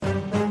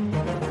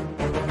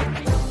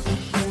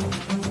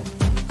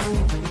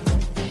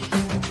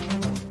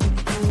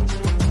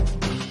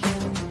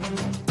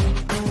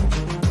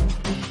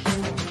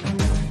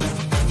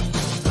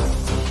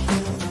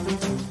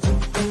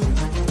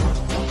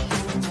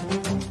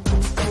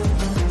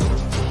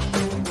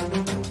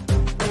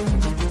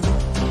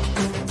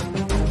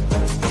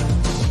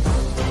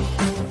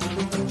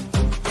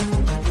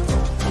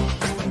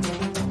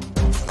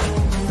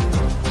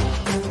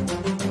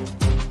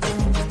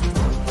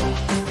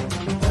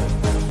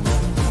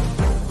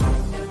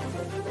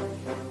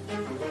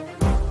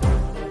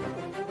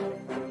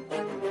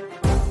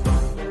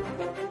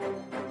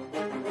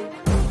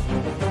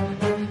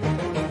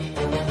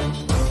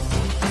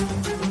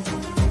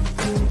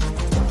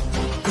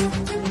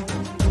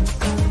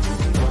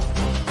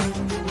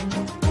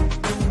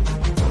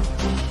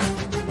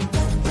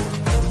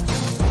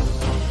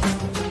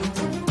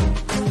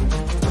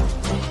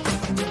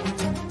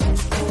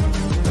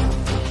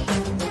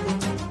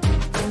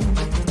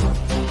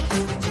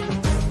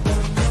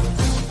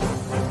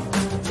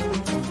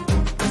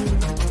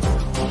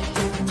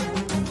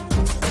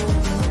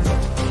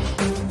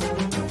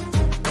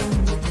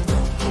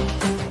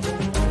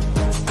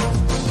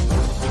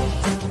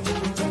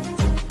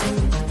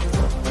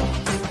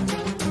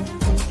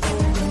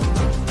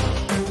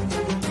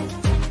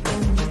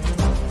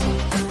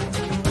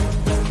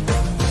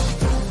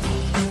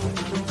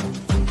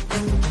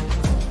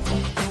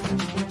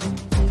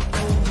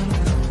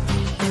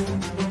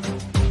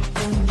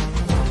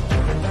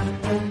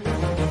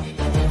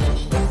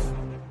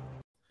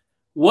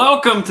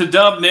Welcome to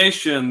Dub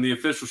Nation, the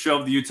official show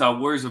of the Utah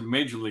Warriors of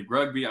Major League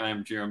Rugby. I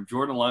am Jeremy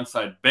Jordan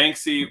alongside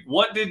Banksy.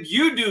 What did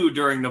you do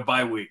during the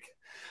bye week?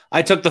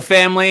 I took the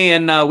family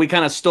and we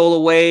kind of stole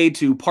away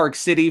to Park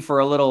City for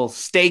a little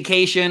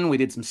staycation. We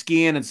did some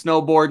skiing and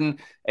snowboarding,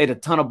 ate a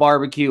ton of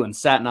barbecue, and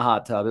sat in a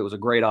hot tub. It was a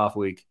great off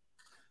week.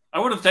 I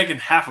would have taken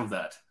half of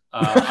that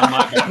on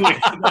my bye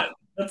week.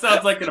 That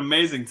sounds like an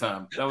amazing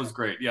time. That was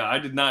great. Yeah, I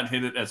did not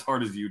hit it as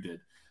hard as you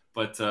did.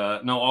 But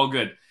no, all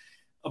good.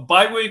 A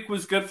bye week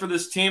was good for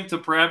this team to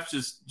perhaps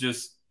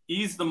just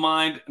ease the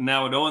mind.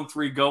 Now at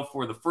 0-3, go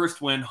for the first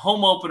win.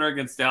 Home opener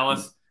against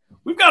Dallas.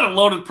 We've got a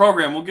loaded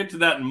program. We'll get to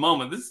that in a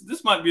moment.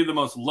 This might be the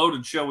most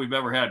loaded show we've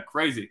ever had.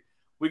 Crazy.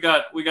 We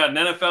got an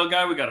NFL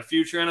guy. We got a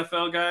future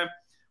NFL guy.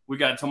 We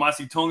got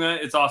Tomasi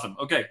Tonga. It's awesome.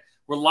 Okay,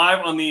 we're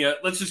live on the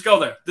let's just go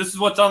there. This is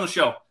what's on the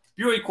show.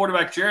 BYU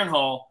quarterback Jaren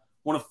Hall,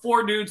 one of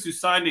four dudes who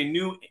signed a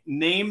new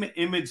name,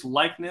 image,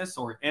 likeness,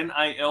 or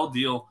NIL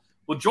deal.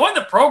 Well, join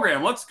the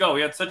program. Let's go.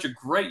 We had such a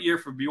great year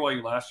for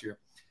BYU last year.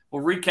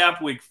 We'll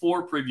recap week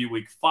 4, preview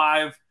week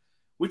 5.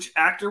 Which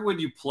actor would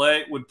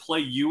play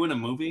you in a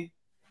movie?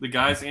 The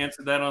guys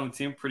answered that on the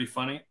team. Pretty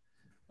funny.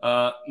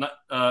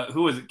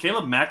 Who is it?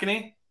 Caleb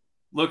McEnany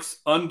looks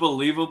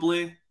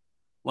unbelievably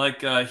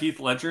like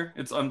Heath Ledger.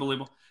 It's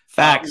unbelievable.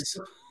 Facts.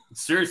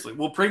 Seriously.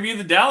 We'll preview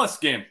the Dallas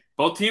game.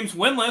 Both teams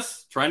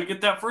winless, trying to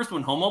get that first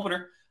one, home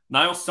opener.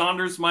 Niall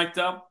Saunders mic'd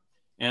up,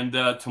 and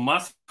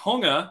Tomasi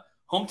Tonga,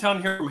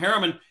 hometown hero from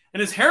Harriman,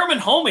 and his Harriman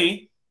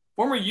homie,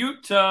 former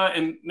Ute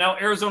and now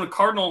Arizona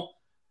Cardinal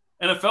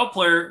NFL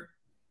player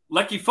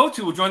Leki Fotu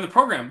will join the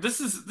program. This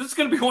is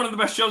going to be one of the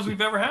best shows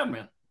we've ever had,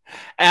 man.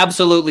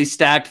 Absolutely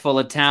stacked full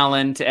of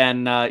talent,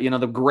 and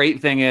the great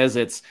thing is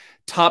it's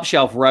top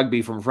shelf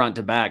rugby from front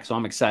to back. So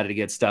I'm excited to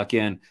get stuck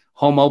in.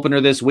 Home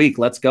opener this week.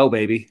 Let's go,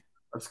 baby.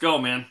 Let's go,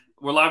 man.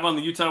 We're live on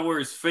the Utah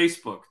Warriors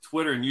Facebook,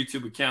 Twitter, and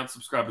YouTube accounts.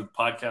 Subscribe to the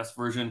podcast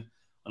version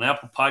on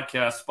Apple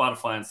Podcasts,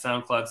 Spotify, and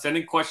SoundCloud. Send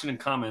in questions and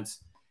comments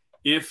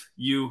if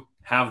you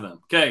have them.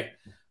 Okay.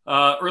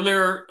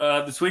 Earlier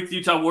this week, the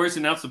Utah Warriors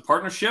announced a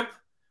partnership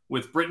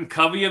with Britton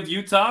Covey of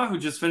Utah, who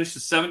just finished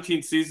his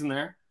 17th season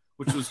there,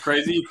 which was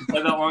crazy. You can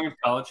play that long in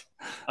college.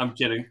 I'm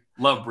kidding.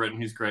 Love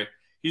Britton. He's great.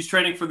 He's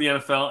training for the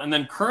NFL. And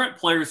then current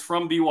players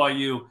from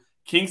BYU,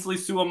 Kingsley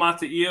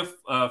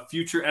Suamataia,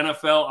 future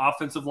NFL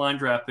offensive line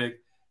draft pick,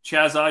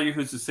 Chaz Ayu,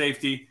 who's a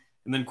safety,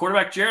 and then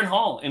quarterback Jaren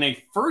Hall in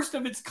a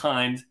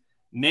first-of-its-kind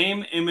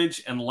name,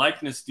 image, and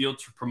likeness deal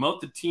to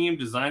promote the team,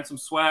 design some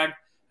swag,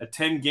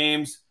 attend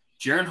games.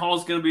 Jaren Hall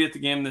is going to be at the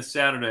game this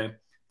Saturday.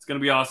 It's going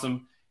to be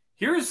awesome.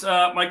 Here's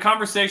my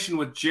conversation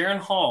with Jaren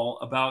Hall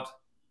about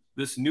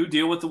this new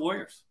deal with the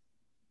Warriors.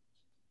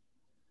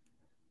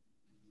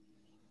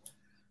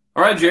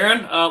 All right,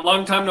 Jaren,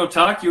 long time no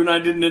talk. You and I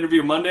did an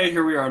interview Monday.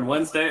 Here we are on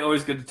Wednesday.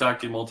 Always good to talk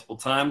to you multiple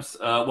times.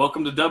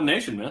 Welcome to Dub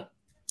Nation, man.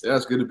 Yeah,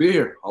 it's good to be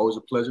here. Always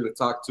a pleasure to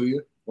talk to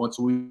you once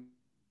a week,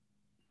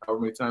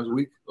 however many times a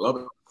week. Love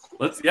it.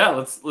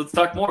 Let's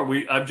talk more.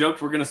 I've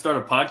joked we're going to start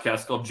a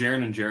podcast called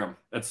Jaren and Jerem.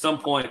 At some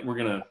point, we're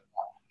going to.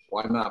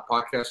 Why not?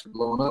 Podcasts are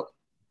blowing up.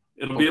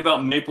 It'll be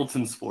about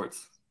Mapleton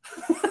sports.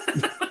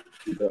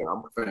 Yeah,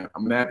 I'm a fan.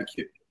 I'm an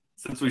advocate.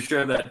 Since we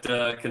share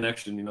that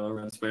connection,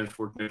 around Spanish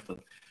Fork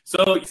Mapleton.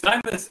 So you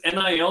signed this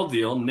NIL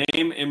deal,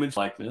 name, image,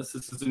 likeness.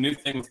 This is a new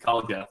thing with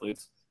college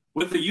athletes.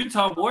 With the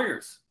Utah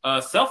Warriors.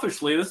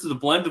 Selfishly, this is a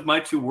blend of my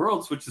two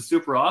worlds, which is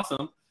super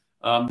awesome.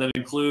 That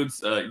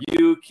includes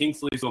you,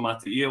 Kingsley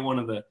Suamataia, one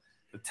of the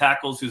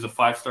tackles who's a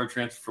 5-star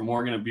transfer from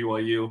Oregon at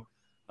BYU,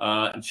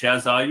 and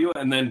Chaz Ayu,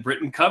 and then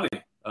Britton Covey,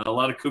 a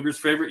lot of Cougars'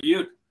 favorite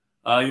Ute,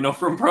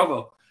 from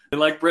Provo. They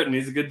like Britton.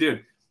 He's a good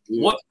dude.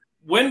 Yeah.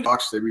 When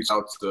they reach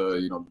out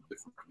to,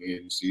 different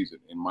agencies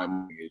and my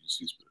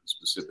agencies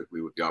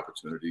specifically with the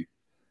opportunity.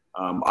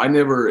 I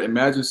never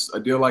imagined a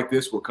deal like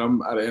this will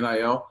come out of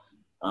NIL.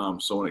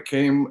 So when it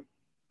came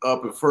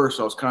up at first,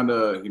 I was kind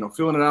of,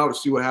 feeling it out to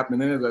see what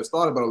happened. And then as I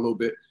thought about it a little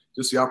bit,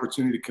 just the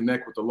opportunity to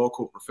connect with the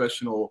local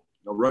professional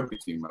rugby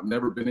team. I've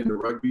never been into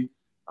rugby.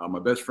 My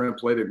best friend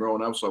played it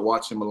growing up, so I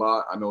watch him a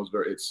lot. I know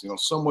it's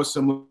somewhat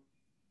similar.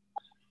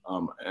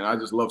 And I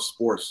just love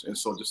sports. And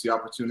so just the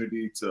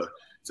opportunity to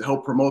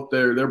help promote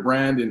their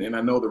brand. And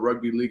I know the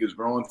rugby league is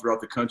growing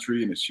throughout the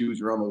country and it's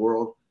huge around the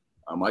world.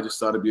 I just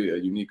thought it'd be a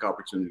unique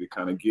opportunity to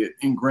kind of get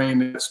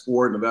ingrained in that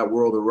sport and that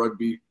world of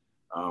rugby.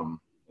 And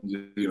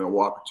just,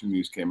 what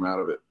opportunities came out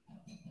of it.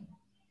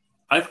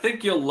 I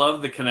think you'll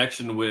love the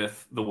connection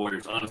with the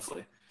Warriors,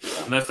 honestly.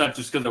 And that's not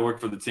just because I work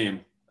for the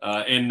team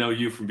and know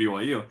you from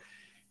BYU.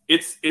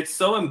 It's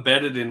so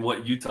embedded in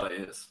what Utah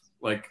is.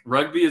 Like,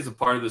 rugby is a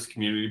part of this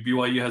community.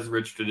 BYU has a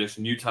rich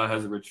tradition. Utah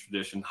has a rich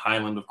tradition.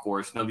 Highland, of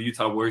course. Now the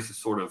Utah Warriors is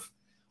sort of,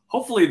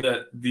 hopefully,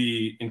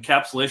 the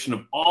encapsulation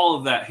of all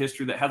of that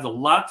history that has a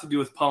lot to do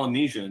with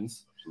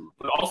Polynesians,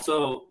 but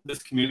also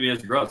this community as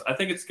it grows. I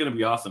think it's going to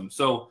be awesome.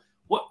 So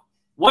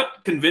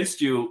what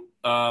convinced you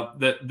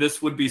that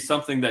this would be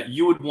something that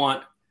you would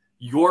want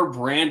your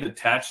brand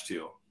attached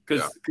to?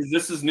 Because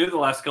this is new the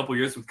last couple of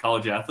years with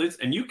college athletes,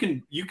 and you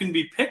can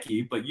be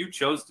picky, but you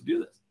chose to do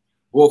this.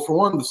 Well, for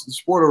one, the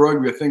sport of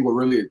rugby, I think what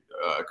really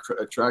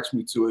attracts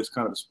me to it. It's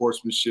kind of the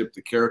sportsmanship,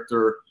 the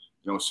character.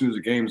 As soon as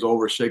the game's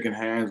over, shaking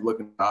hands,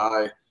 looking in the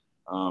eye,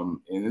 and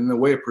in the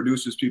way it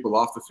produces people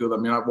off the field. I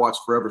mean, I've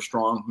watched Forever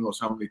Strong, who knows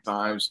how many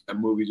times. That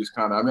movie just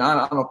kind of, I mean, I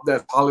don't know if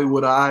that's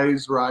Hollywood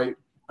eyes, right?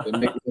 They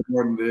make it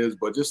more than it is,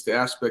 but just the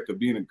aspect of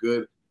being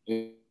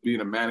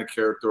a man of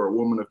character or a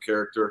woman of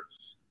character.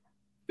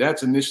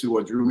 That's initially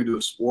what drew me to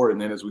the sport. And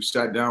then as we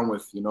sat down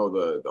with,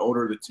 the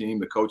owner of the team,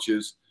 the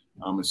coaches,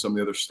 and some of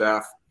the other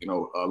staff,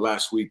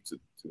 last week to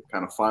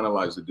kind of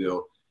finalize the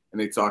deal. And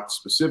they talked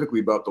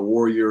specifically about the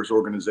Warriors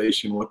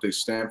organization, what they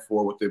stand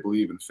for, what they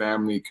believe in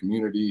family,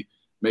 community,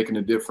 making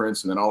a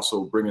difference, and then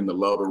also bringing the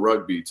love of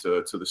rugby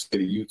to the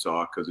state of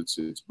Utah, because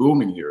it's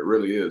booming here. It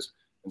really is.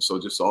 And so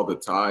just all the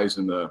ties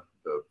and the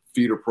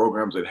feeder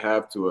programs that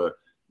have to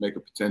make a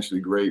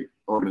potentially great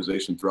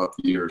organization throughout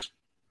the years.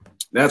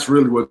 That's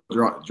really what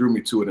drew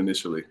me to it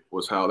initially,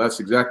 was how that's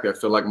exactly, I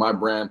feel like my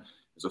brand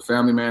as a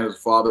family man, as a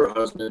father, a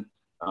husband.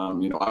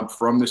 I'm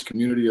from this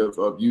community of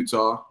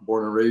Utah,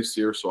 born and raised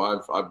here,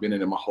 so I've been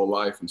in it my whole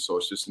life, and so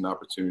it's just an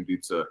opportunity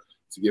to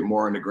get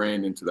more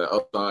ingrained into that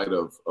upside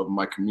of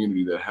my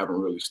community that I haven't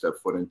really stepped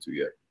foot into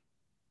yet.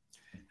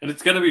 And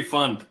it's going to be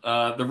fun.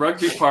 The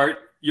rugby part,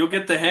 you'll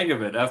get the hang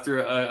of it after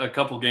a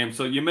couple games.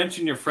 So you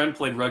mentioned your friend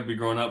played rugby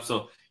growing up,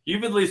 so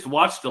you've at least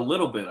watched a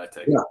little bit, I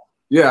think.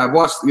 Yeah, I've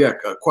watched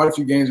quite a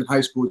few games in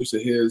high school, just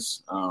of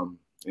his.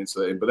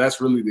 But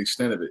that's really the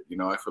extent of it.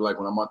 I feel like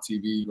when I'm on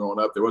TV growing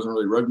up, there wasn't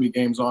really rugby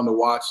games on to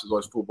watch. There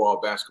was football,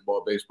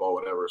 basketball, baseball,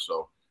 whatever.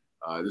 So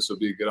this will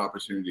be a good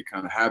opportunity to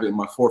kind of have it in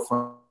my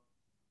forefront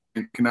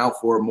and can out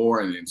for it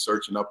more and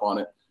searching up on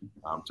it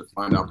to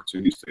find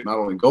opportunities to not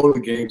only go to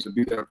the games and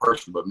be there in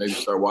person, but maybe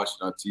start watching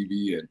on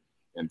TV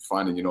and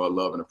finding, a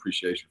love and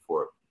appreciation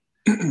for it.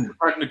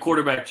 Talking to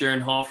quarterback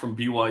Jaren Hall from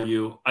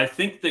BYU, I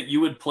think that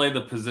you would play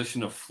the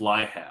position of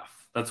fly half.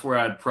 That's where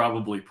I'd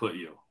probably put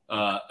you.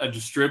 A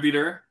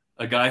distributor,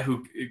 a guy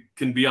who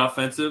can be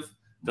offensive,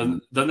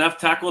 doesn't have to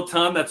tackle a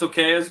ton. That's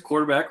okay as a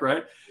quarterback,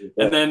 right?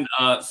 And then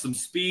some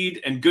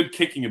speed and good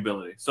kicking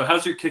ability. So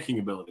how's your kicking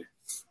ability?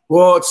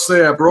 Well, let's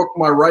say I broke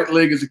my right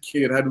leg as a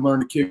kid. I had to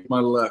learn to kick my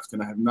left,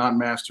 and I have not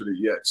mastered it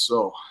yet.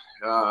 So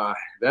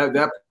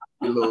that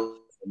be a little.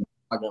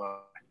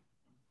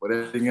 But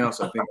anything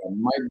else, I think I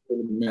might be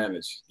able to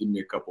manage. Give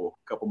me a couple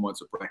months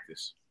of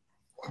practice.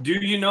 Do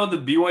you know the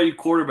BYU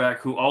quarterback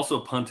who also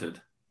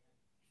punted?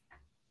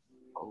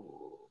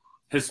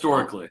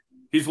 Historically,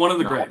 he's one of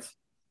the greats.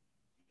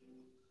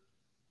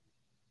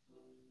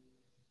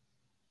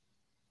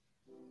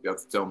 You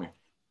have to tell me.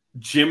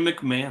 Jim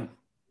McMahon.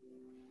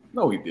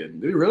 No, he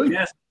didn't. Did he really?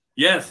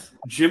 Yes.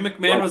 Jim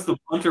McMahon was the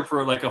punter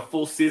for like a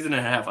full season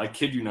and a half. I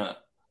kid you not.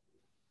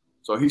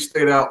 So he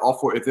stayed out all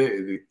four. If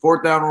the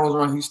fourth down rolls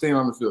around, he's staying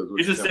on the field.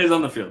 He just stays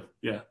on the field.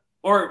 Yeah.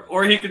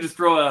 Or he could just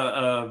throw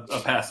a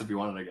pass if he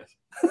wanted, I guess.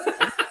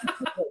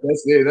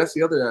 That's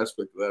the other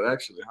aspect of that,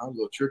 actually. How a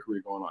little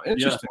trickery going on.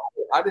 Interesting.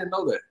 Yeah. I didn't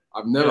know that.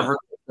 I've never heard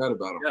that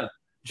about him. Yeah.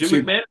 Jim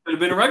McMahon could have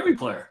been a rugby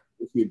player.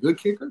 Is he a good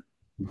kicker?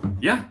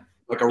 Yeah.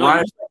 Like a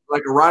Ryan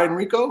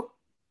Rico?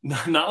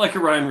 Not like a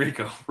Ryan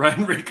Rico.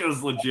 Ryan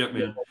Rico's legit,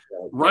 man.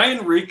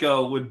 Ryan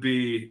Rico would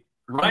play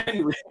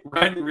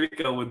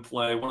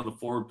one of the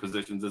forward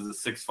positions as a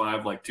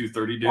 6'5", like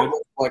 230 dude.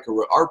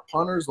 Our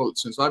punters,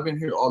 since I've been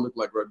here, all look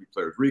like rugby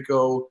players.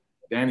 Rico,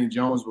 Danny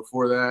Jones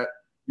before that.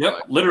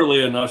 Yep,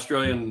 literally an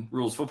Australian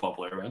rules football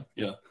player, man.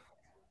 Yeah.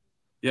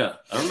 Yeah,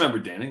 I remember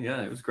Danny.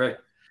 Yeah, it was great.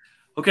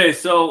 Okay,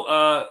 so,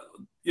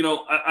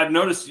 I've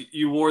noticed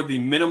you wore the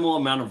minimal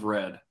amount of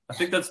red. I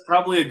think that's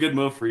probably a good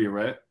move for you,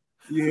 right?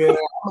 Yeah,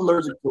 I'm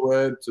allergic to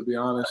red, to be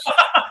honest.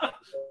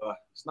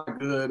 It's not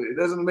good. It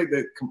doesn't make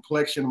the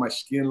complexion of my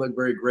skin look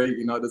very great.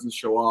 It doesn't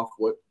show off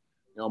what,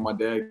 my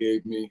dad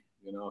gave me,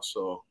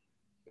 so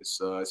it's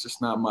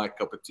just not my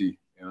cup of tea,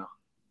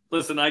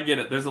 Listen, I get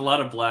it. There's a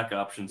lot of black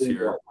options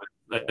here.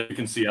 As you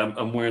can see,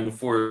 I'm wearing the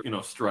 4,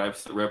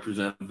 stripes that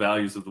represent the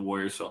values of the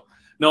Warriors. So,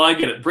 no, I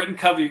get it. Britton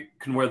Covey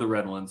can wear the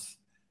red ones.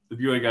 The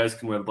BYU guys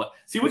can wear the black.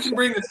 See, we can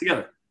bring this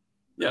together.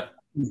 Yeah,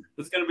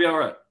 it's going to be all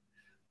right.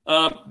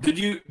 Did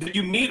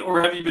you meet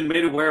or have you been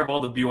made aware of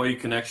all the BYU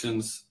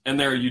connections, and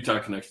there are Utah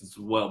connections as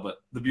well, but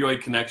the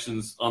BYU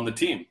connections on the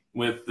team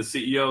with the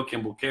CEO,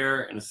 Kimball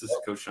Kerr, and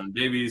assistant coach Sean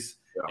Davies.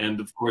 Yeah. And,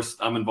 of course,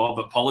 I'm involved,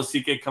 but Paul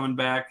Asike coming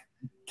back.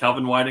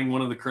 Calvin Whiting,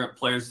 one of the current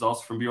players, is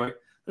also from BYU.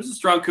 There's a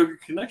strong Cougar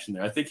connection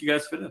there. I think you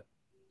guys fit in.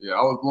 Yeah,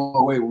 I was blown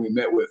away when we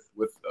met with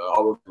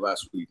all of them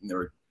last week, and they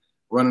were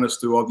running us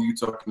through all the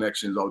Utah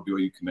connections, all the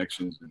BYU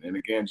connections, and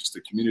again, just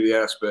the community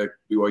aspect,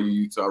 BYU,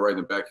 Utah, right in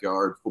the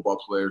backyard, football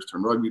players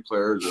turn rugby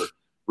players, or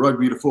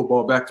rugby to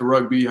football, back to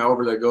rugby,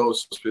 however that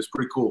goes. It's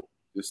pretty cool,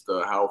 just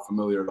how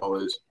familiar it all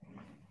is.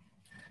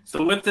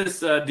 So with this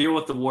deal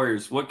with the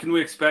Warriors, what can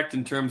we expect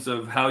in terms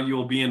of how you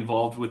will be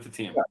involved with the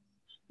team?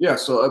 Yeah,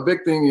 so a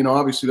big thing,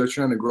 obviously they're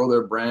trying to grow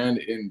their brand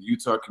in the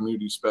Utah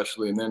community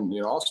especially, and then,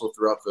 also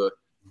throughout the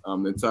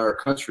entire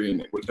country,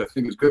 and which I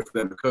think is good for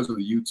them because of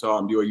the Utah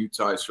and BYU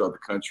ties throughout the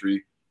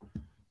country.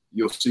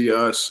 you'll see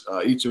us,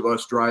 each of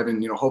us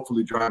driving,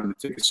 hopefully driving the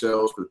ticket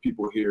sales for the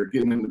people here,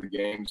 getting into the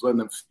games, letting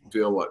them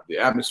feel what the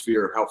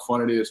atmosphere, how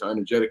fun it is, how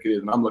energetic it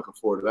is. And I'm looking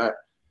forward to that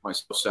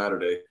myself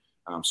Saturday.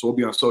 So we'll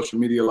be on social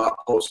media a lot,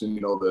 posting,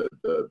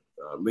 the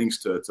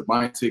links to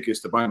buying tickets,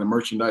 to buying the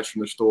merchandise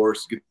from the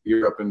stores, to get the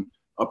gear up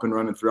and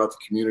running throughout the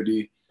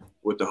community,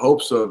 with the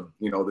hopes of,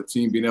 the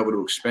team being able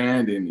to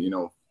expand and,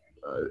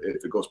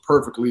 if it goes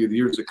perfectly, the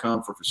years to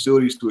come, for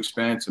facilities to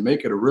expand, to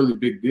make it a really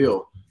big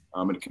deal,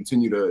 and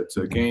continue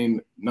to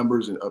gain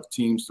numbers of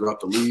teams throughout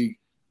the league,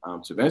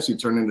 to eventually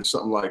turn into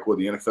something like what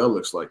the NFL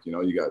looks like.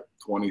 You got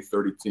 20,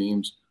 30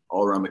 teams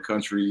all around the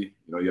country.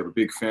 You have a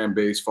big fan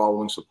base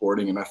following,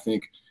 supporting, and I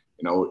think,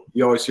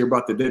 you always hear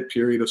about the dead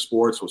period of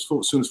sports. As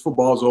soon as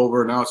football's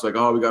over, now it's like,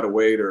 oh, we got to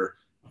wait, or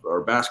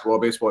basketball,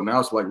 baseball. Now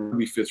it's like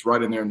rugby fits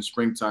right in there in the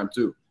springtime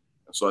too.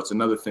 And so that's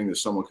another thing that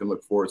someone can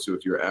look forward to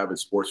if you're an avid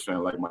sports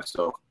fan like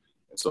myself.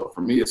 And so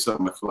for me, it's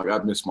something I feel like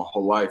I've missed my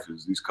whole life,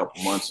 is these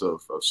couple months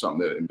of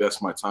something to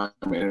invest my time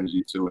and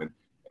energy to. And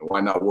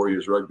why not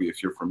Warriors rugby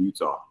if you're from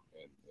Utah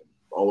and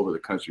all over the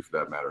country for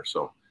that matter.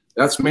 So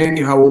that's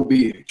mainly how we'll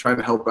be trying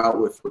to help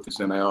out with this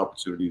NIL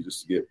opportunity,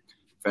 just to get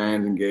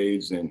fans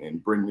engaged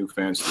and bring new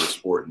fans to the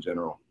sport in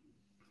general.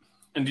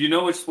 And do you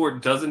know which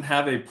sport doesn't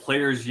have a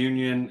players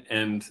union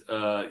and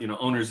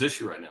owners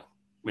issue right now?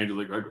 Major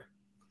League Rugby.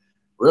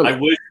 Really? I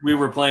wish we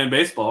were playing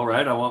baseball,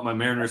 right? I want my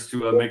Mariners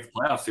to make the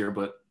playoffs here,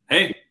 but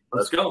hey,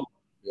 let's go.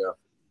 Yeah,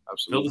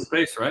 absolutely. Fill the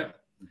space, right?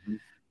 Mm-hmm.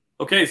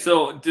 Okay,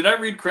 so did I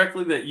read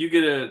correctly that you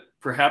get to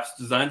perhaps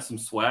design some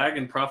swag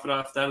and profit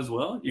off that as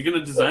well? You're going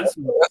to design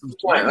some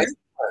swag?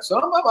 So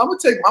I'm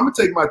gonna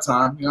take my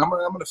time. I'm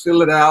gonna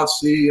fill it out,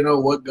 see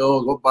what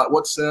goes,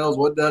 what sells,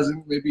 what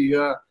doesn't. Maybe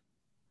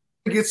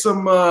get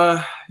some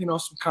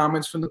some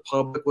comments from the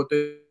public, what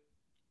they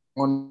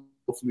want.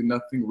 Hopefully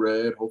nothing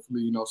red.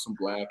 Hopefully some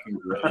black and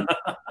gray.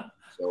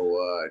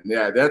 So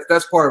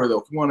that's part of it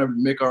though. If we want to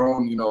make our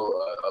own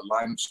a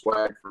line of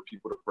swag for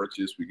people to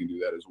purchase, we can do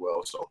that as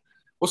well. So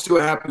we'll see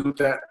what happens with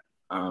that.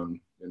 And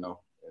then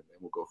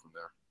we'll go from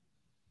there.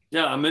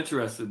 Yeah, I'm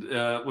interested.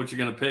 What you're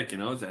gonna pick?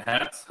 Is it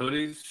hats,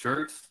 hoodies,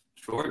 shirts,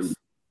 shorts,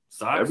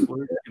 socks?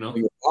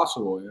 Anything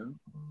possible,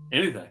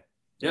 anything.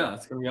 Yeah,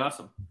 it's gonna be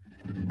awesome.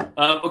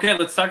 Okay,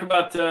 let's talk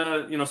about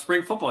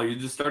spring football. You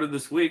just started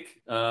this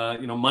week.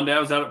 Monday I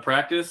was out at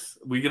practice.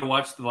 We get to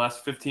watch the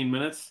last 15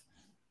 minutes.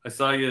 I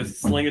saw you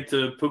sling it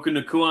to Puka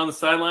Nacua on the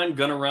sideline,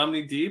 Gunnar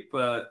Romney deep.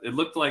 It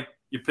looked like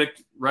you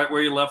picked right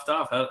where you left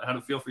off. How did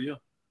it feel for you?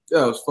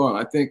 Yeah, it was fun.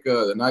 I think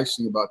the nice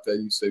thing about that,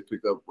 you say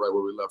picked up right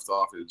where we left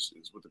off, is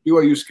with the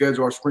BYU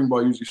schedule, our spring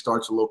ball usually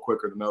starts a little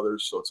quicker than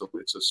others. So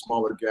it's a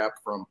smaller gap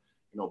from,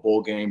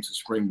 bowl games to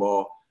spring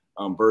ball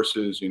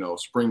versus,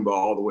 spring ball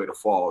all the way to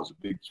fall is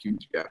a big,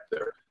 huge gap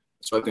there.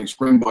 So I think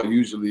spring ball,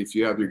 usually if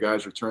you have your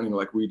guys returning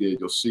like we did,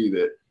 you'll see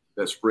that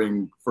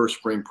first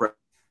spring prep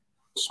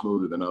is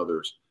smoother than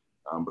others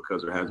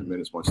because there hasn't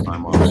been as much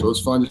time off. So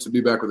it's fun just to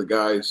be back with the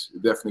guys.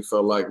 It definitely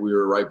felt like we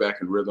were right back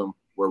in rhythm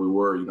where we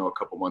were, a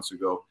couple months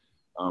ago.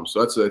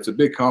 So it's a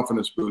big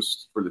confidence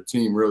boost for the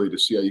team, really, to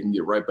see how you can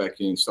get right back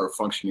in, start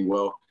functioning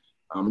well.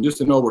 And just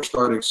to know we're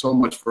starting so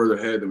much further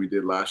ahead than we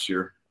did last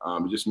year.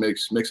 It just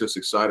makes us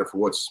excited for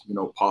what's,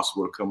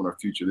 possible to come in our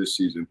future this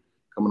season,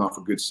 coming off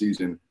a good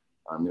season,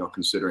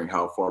 considering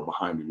how far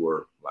behind we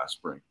were last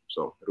spring.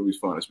 So it'll be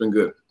fun. It's been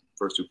good.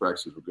 First two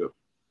practices were good.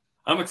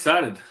 I'm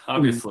excited,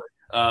 obviously.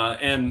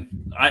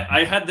 And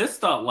I had this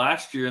thought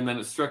last year, and then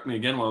it struck me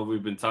again while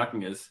we've been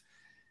talking, is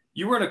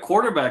you were in a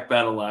quarterback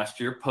battle last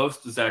year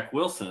post Zach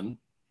Wilson.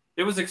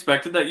 It was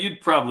expected that you'd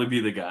probably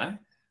be the guy,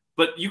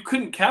 but you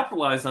couldn't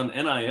capitalize on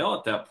NIL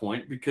at that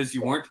point because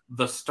you weren't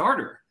the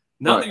starter.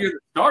 Now that you're the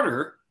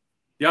starter,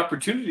 the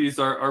opportunities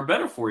are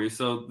better for you.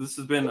 So this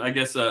has been, I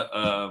guess,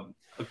 a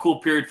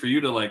cool period for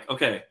you to like,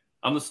 okay,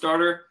 I'm the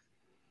starter.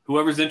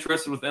 Whoever's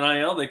interested with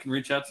NIL, they can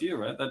reach out to you,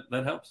 right?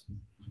 That helps.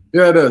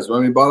 Yeah, it does. I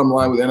mean, bottom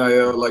line with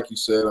NIL, like you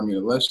said, I mean,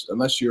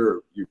 unless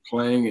you're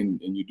playing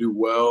and you do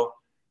well,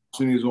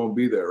 opportunities won't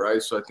be there,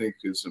 right? So I think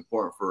it's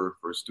important for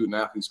student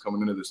athletes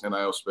coming into this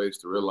NIL space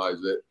to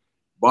realize that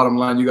bottom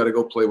line, you got to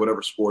go play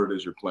whatever sport it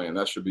is you're playing.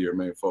 That should be your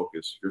main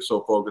focus. If you're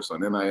so focused on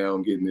NIL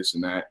and getting this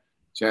and that,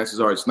 chances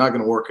are it's not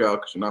going to work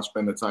out because you're not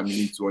spending the time you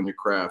need to on your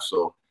craft.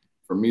 So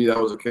for me, that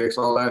was the case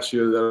all last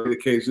year. That'll be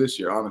the case this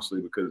year, honestly,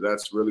 because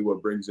that's really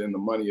what brings in the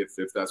money if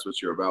that's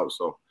what you're about.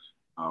 So,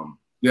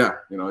 yeah,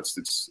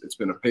 it's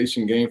been a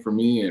patient game for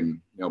me,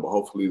 and but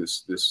hopefully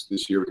this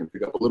year we can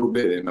pick up a little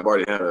bit. And I've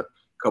already had a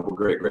couple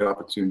great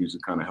opportunities to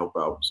kind of help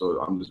out.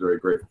 So I'm just very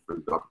grateful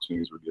for the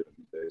opportunities we're getting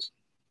these days.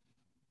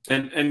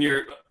 And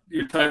you're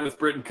tight with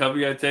Britton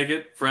Covey, I take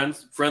it.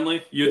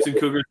 Friendly. Utes and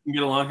Cougars can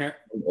get along here.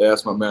 Yeah,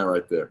 that's my man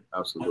right there.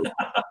 Absolutely.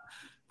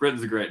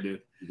 Britton's a great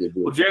dude. Good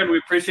dude. Well, Jared, we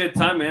appreciate the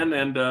time, man,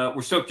 and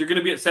we're stoked. You're going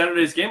to be at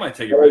Saturday's game, I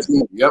take it, right?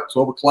 Yep,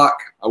 12 o'clock.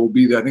 I will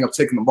be there. I think I'm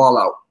taking the ball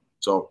out.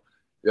 So,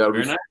 yeah,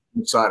 very nice.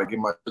 I'm excited. Get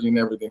my and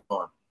everything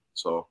on.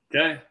 So,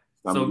 okay.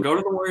 So go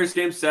to the Warriors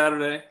game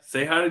Saturday.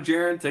 Say hi to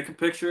Jared. Take a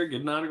picture.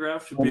 Get an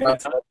autograph. Should be a good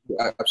time.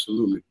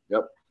 Absolutely.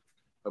 Yep.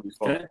 That'll be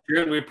fun. Okay,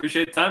 Jared, we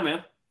appreciate the time,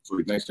 man.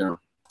 Sweet. Thanks, Jared.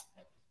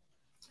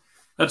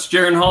 That's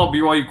Jaren Hall,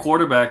 BYU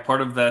quarterback,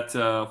 part of that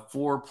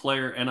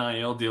 4-player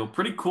NIL deal.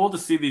 Pretty cool to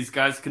see these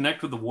guys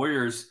connect with the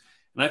Warriors.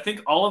 And I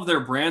think all of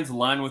their brands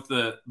align with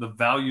the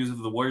values of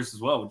the Warriors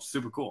as well, which is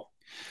super cool.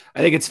 I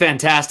think it's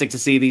fantastic to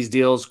see these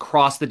deals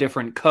cross the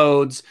different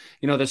codes.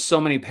 You know, there's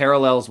so many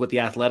parallels with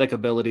the athletic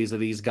abilities of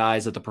these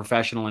guys at the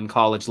professional and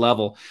college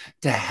level.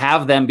 To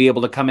have them be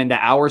able to come into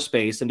our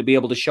space and to be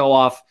able to show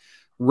off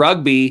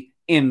rugby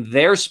in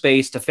their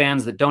space to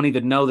fans that don't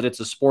even know that it's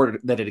a sport,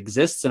 that it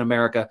exists in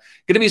America,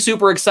 going to be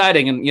super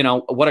exciting. And, you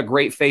know, what a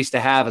great face to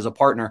have as a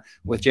partner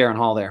with Jaren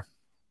Hall there.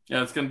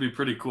 Yeah, it's going to be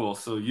pretty cool.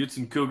 So Utes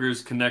and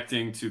Cougars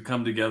connecting to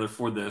come together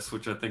for this,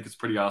 which I think is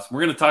pretty awesome.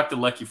 We're going to talk to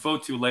Leki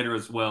Fotu later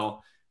as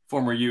well,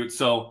 former Ute.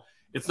 So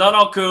it's not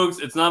all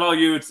Cougs, it's not all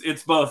Utes,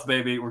 it's both,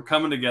 baby. We're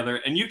coming together.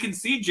 And you can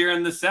see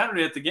Jaren this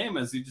Saturday at the game,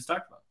 as you just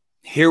talked about.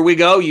 Here we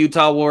go,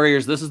 Utah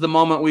Warriors. This is the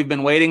moment we've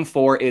been waiting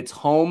for. It's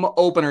home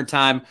opener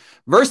time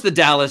versus the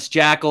Dallas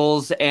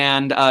Jackals.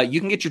 And you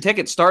can get your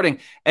tickets starting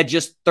at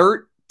just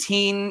 $13.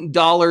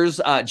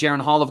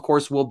 Jaren Hall, of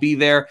course, will be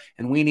there,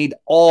 and we need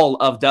all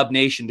of Dub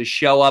Nation to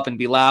show up and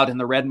be loud in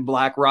the red and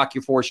black, rock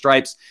your 4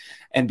 stripes,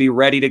 and be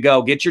ready to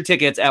go. Get your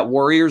tickets at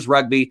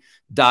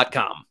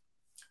warriorsrugby.com.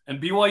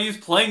 And BYU's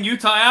playing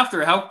Utah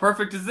after. How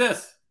perfect is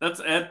this?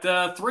 That's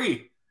at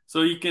 3.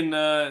 So you can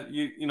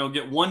you know,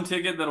 get 1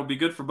 ticket that'll be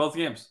good for both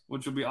games,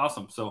 which will be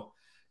awesome. So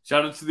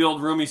shout out to the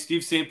old roomie,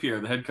 Steve St. Pierre,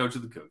 the head coach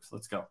of the Cougs.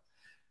 Let's go.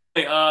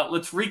 Hey,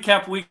 let's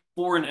recap week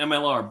 4 in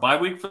MLR. Bye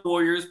week for the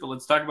Warriors, but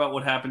let's talk about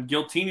what happened.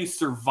 Giltini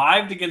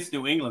survived against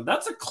New England.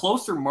 That's a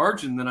closer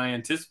margin than I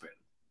anticipated.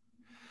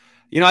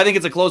 You know, I think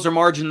it's a closer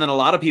margin than a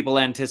lot of people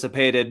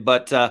anticipated,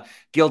 but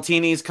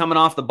Giltini's coming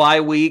off the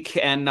bye week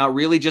and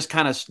really just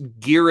kind of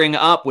gearing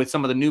up with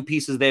some of the new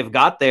pieces they've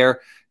got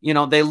there. You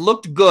know, they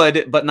looked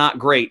good, but not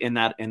great in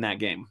that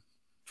game.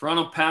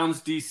 Toronto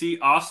pounds DC.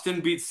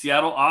 Austin beats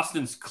Seattle.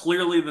 Austin's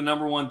clearly the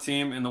number 1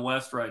 team in the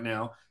West right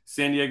now.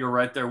 San Diego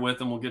right there with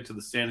them. We'll get to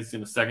the standings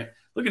in a second.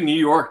 Look at New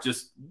York,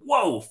 just,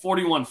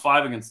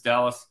 41-5 against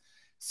Dallas.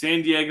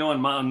 San Diego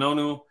and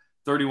Nonu,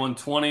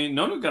 31-20.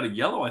 Nonu got a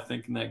yellow, I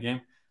think, in that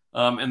game.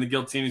 And the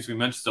Giltinis we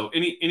mentioned. So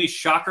any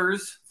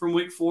shockers from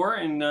week 4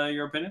 in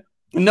your opinion?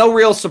 No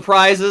real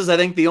surprises. I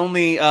think the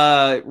only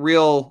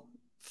real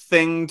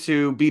thing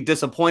to be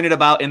disappointed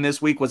about in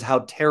this week was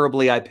how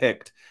terribly I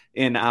picked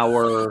in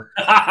our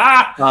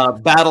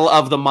battle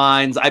of the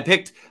minds. I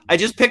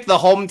just picked the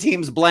home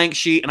team's blank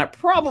sheet, and I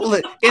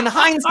probably, in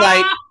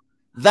hindsight,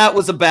 that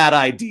was a bad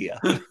idea.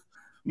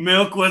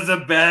 Milk was a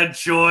bad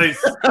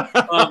choice. You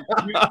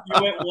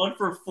went 1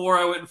 for 4.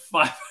 I went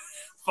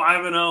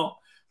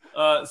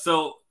 5-0.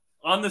 So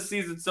on the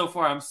season so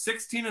far, I'm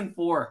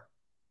 16-4.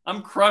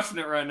 I'm crushing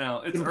it right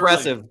now. It's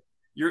impressive. Early.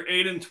 You're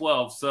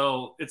 8-12,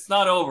 so it's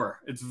not over.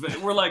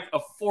 We're like a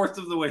fourth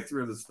of the way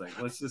through this thing.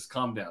 Let's just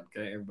calm down,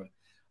 okay, everybody.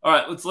 All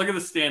right, let's look at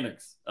the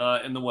standings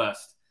in the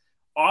West.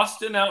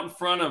 Austin out in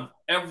front of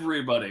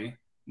everybody,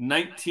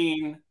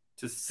 19-16.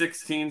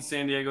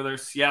 San Diego there.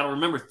 Seattle.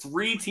 Remember,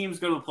 3 teams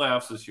go to the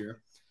playoffs this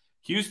year.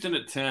 Houston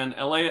at 10,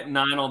 LA at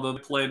 9, although they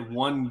played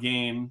 1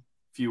 game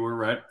fewer,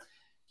 right?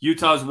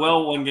 Utah as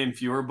well, 1 game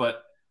fewer,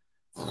 but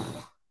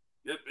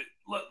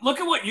look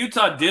at what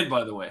Utah did,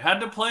 by the way. Had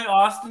to play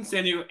Austin,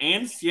 San Diego,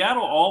 and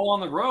Seattle all on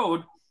the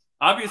road.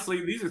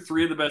 Obviously, these are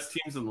 3 of the best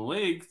teams in the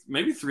league,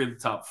 maybe 3 of the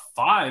top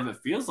 5, it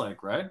feels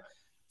like, right?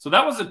 So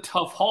that was a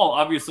tough haul.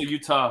 Obviously,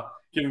 Utah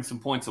giving some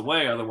points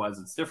away, otherwise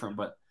it's different.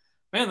 But,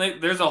 man,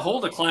 there's a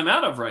hole to climb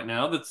out of right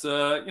now that's,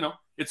 you know,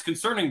 it's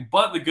concerning.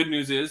 But the good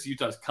news is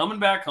Utah's coming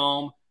back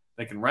home.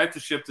 They can right the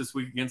ship this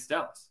week against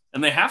Dallas,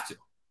 and they have to.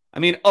 I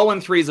mean,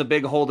 0-3 is a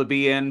big hole to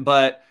be in,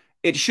 but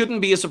it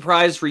shouldn't be a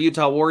surprise for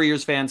Utah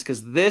Warriors fans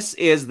because this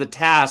is the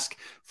task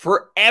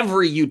for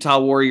every Utah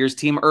Warriors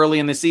team early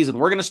in the season.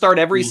 We're going to start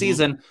every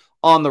season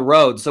on the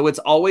road, so it's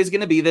always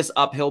going to be this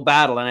uphill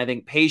battle, and I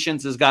think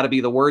patience has got to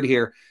be the word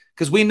here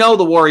because we know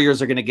the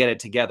Warriors are going to get it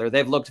together.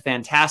 They've looked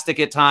fantastic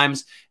at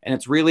times, and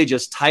it's really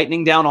just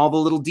tightening down all the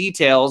little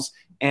details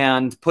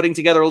and putting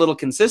together a little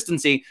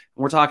consistency.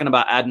 We're talking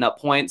about adding up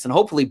points and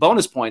hopefully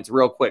bonus points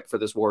real quick for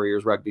this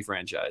Warriors rugby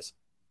franchise.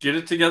 Get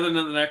it together in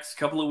the next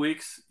couple of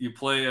weeks. You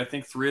play, I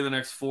think, 3 of the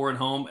next 4 at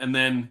home, and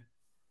then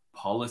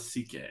Paula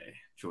Sike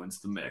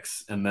joins the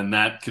mix. And then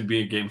that could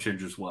be a game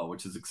changer as well,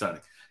 which is exciting.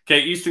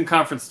 Okay, Eastern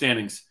Conference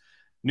standings.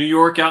 New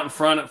York out in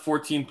front at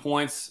 14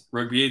 points.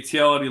 Rugby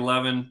ATL at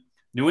 11.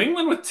 New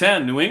England with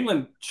 10. New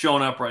England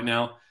showing up right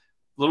now. A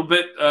little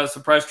bit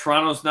surprised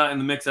Toronto's not in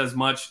the mix as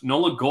much.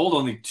 NOLA Gold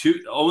only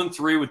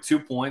 0-3 with 2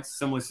 points.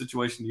 Similar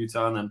situation to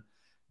Utah. And then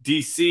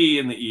DC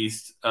in the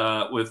East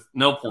with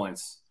no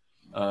points.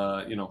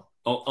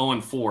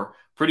 0-4.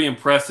 Pretty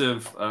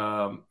impressive,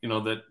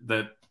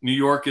 that New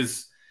York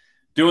is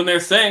doing their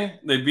thing.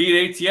 They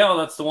beat ATL.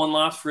 That's the 1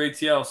 loss for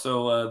ATL.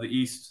 So the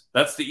East,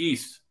 that's the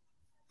East.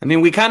 I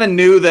mean, we kind of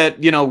knew that,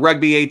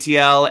 Rugby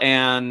ATL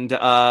and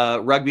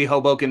Rugby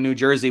Hoboken, New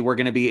Jersey were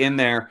going to be in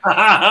there.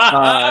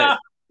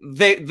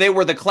 They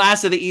were the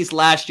class of the East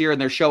last year, and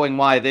they're showing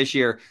why this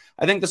year.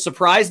 I think the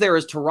surprise there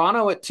is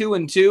Toronto at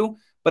 2-2.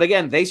 But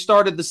again, they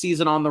started the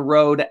season on the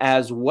road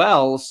as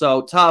well.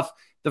 So tough.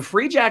 The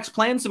Free Jacks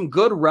playing some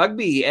good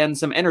rugby and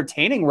some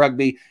entertaining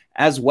rugby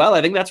as well.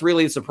 I think that's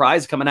really a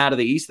surprise coming out of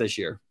the East this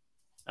year.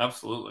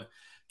 Absolutely.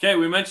 Okay,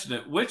 we mentioned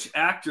it. Which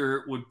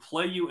actor would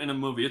play you in a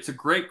movie? It's a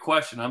great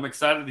question. I'm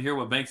excited to hear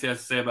what Banksy has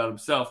to say about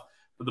himself.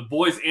 But the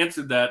boys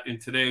answered that in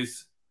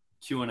today's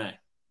Q&A.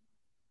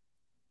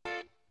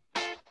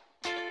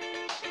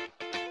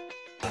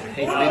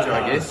 Heath Ledger,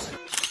 I guess.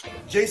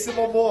 Jason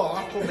Momoa,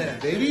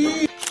 Aquaman,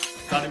 baby.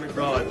 Connie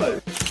McBride,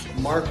 but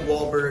Mark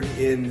Wahlberg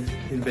in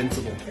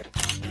Invincible.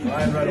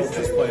 Ryan Reynolds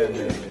is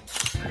playing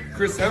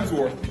Chris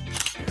Hemsworth.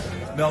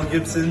 Mel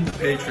Gibson,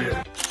 Patriot.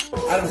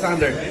 Adam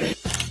Sandler.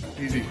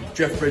 Easy.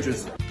 Jeff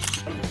Bridges.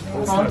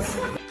 Will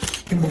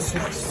Smith. Kimbo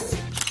Six.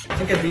 I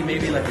think I'd be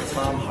maybe like a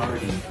Tom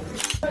Hardy.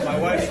 My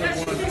wife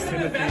said one,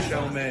 Timothée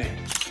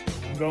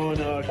Chalamet. I'm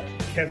going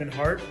Kevin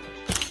Hart.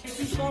 He's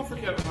too small for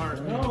Kevin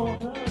Hart. No.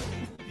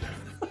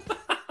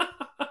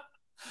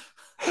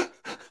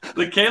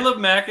 The Caleb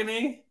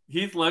McEnany,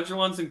 Heath Ledger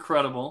one's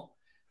incredible.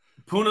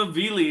 Puna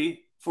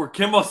Vili for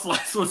Kimbo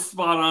Slice was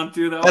spot on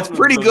too. That's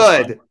pretty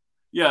good. Fun.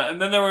 Yeah, and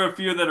then there were a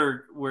few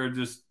that were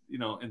just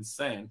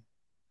insane.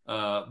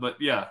 But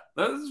yeah,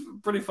 that was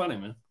pretty funny,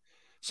 man.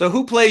 So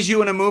who plays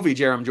you in a movie,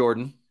 Jerem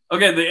Jordan?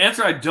 Okay, the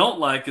answer I don't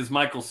like is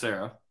Michael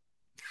Cera.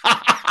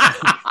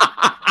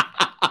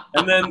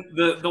 And then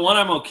the one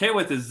I'm okay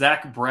with is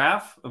Zach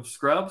Braff of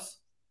Scrubs.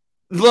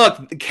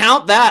 Look,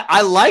 count that.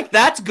 I like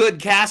that's good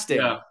casting.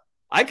 Yeah.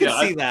 I could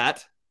see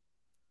that.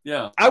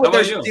 Yeah. I would.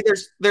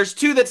 There's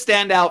two that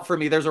stand out for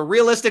me. There's a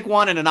realistic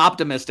one and an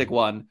optimistic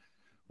one.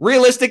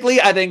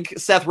 Realistically, I think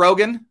Seth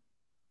Rogen.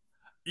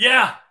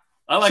 Yeah.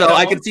 I like so that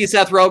I one. could see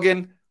Seth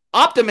Rogen.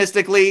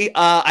 Optimistically,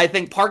 I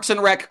think Parks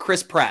and Rec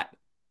Chris Pratt.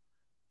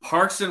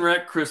 Parks and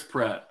Rec Chris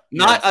Pratt.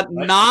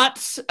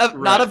 Not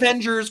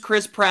Avengers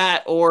Chris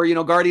Pratt or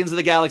Guardians of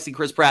the Galaxy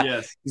Chris Pratt.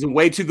 Yes. He's in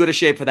way too good a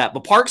shape for that.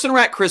 But Parks and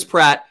Rec Chris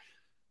Pratt,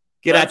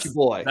 at you,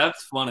 boy.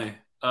 That's funny.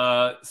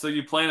 So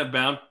you play in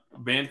a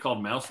band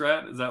called Mouse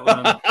Rat? Is that what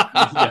I'm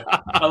yeah.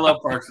 I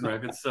love Parks and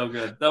Rec. It's so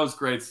good. That was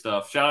great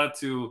stuff. Shout out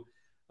to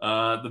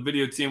the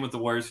video team with the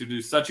Warriors who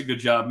do such a good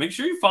job. Make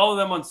sure you follow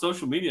them on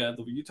social media,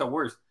 the Utah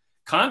Warriors.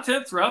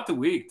 Content throughout the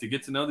week to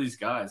get to know these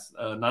guys,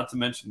 not to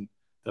mention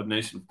Dub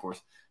Nation, of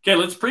course. Okay,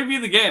 let's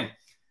preview the game.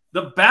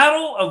 The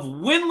battle of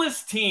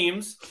winless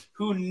teams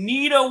who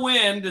need a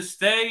win to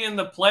stay in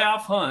the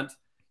playoff hunt.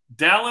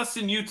 Dallas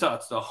and Utah.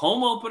 It's the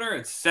home opener.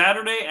 It's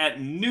Saturday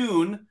at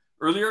noon,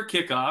 earlier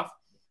kickoff.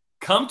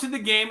 Come to the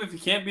game if you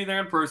can't be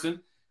there in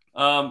person.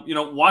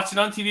 Watch it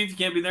on TV if you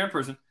can't be there in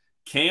person.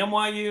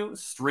 KMYU,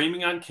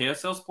 streaming on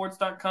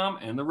KSLSports.com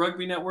and the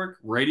Rugby Network.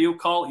 Radio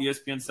call,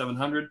 ESPN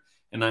 700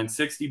 and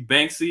 960.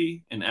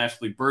 Banksy and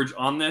Ashley Burge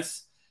on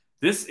this.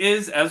 This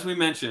is, as we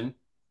mentioned,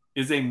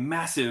 is a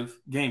massive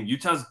game.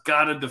 Utah's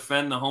got to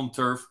defend the home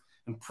turf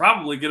and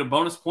probably get a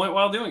bonus point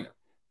while doing it.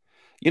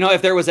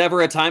 If there was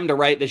ever a time to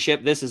right the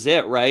ship, this is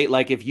it, right?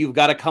 Like if you've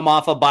got to come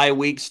off a bye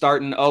week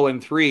starting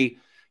 0-3,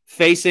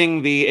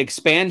 facing the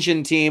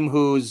expansion team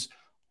who's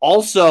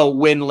also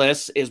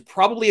winless is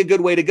probably a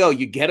good way to go.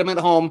 You get them at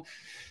home.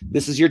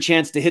 This is your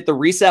chance to hit the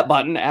reset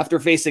button after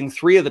facing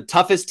three of the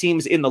toughest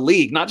teams in the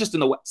league, not just in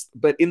the West,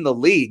 but in the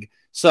league.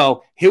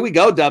 So here we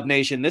go, Dub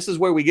Nation. This is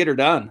where we get her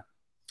done.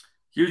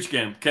 Huge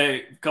game.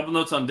 Okay, a couple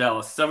notes on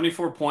Dallas.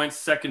 74 points,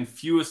 second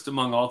fewest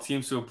among all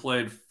teams who have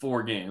played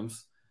 4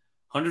 games.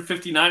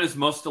 159 is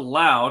most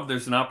allowed.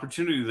 There's an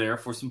opportunity there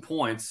for some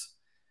points.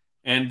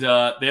 And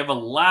they have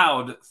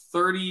allowed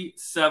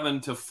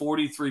 37 to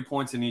 43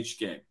 points in each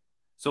game.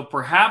 So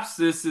perhaps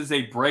this is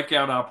a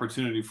breakout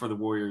opportunity for the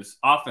Warriors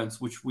offense,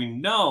 which we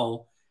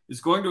know is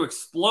going to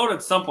explode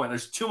at some point.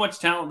 There's too much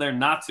talent there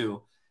not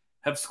to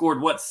have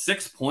scored,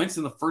 6 points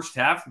in the first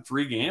half in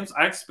 3 games?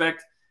 I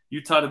expect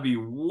Utah to be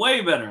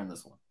way better in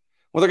this one.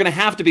 Well, they're going to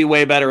have to be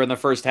way better in the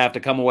first half to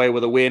come away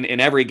with a win in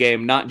every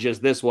game, not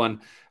just this one.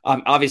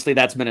 Obviously,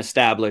 that's been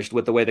established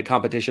with the way the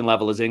competition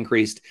level has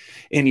increased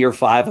in year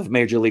 5 of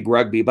Major League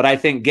Rugby. But I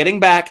think getting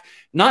back,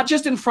 not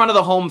just in front of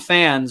the home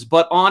fans,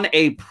 but on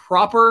a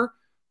proper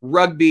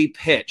rugby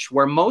pitch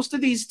where most of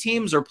these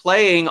teams are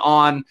playing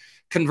on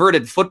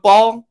converted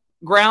football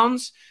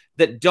grounds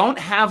that don't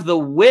have the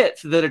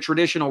width that a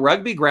traditional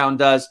rugby ground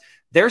does.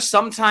 They're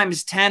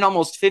sometimes 10,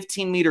 almost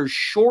 15 meters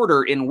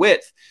shorter in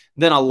width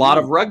than a lot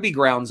of rugby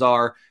grounds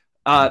are.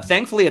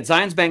 Thankfully, at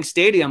Zions Bank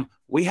Stadium,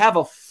 we have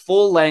a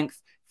full-length,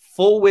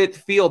 full-width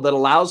field that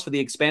allows for the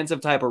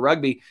expansive type of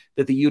rugby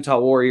that the Utah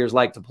Warriors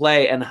like to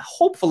play, and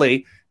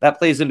hopefully that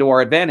plays into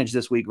our advantage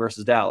this week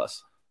versus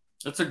Dallas.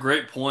 That's a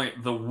great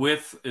point. The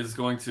width is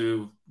going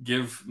to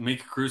give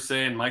Mika Kruse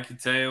and Mikey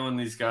Teo and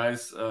these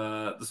guys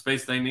the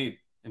space they need,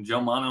 and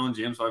Joe Mano and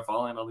James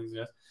Waifale and all these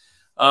guys.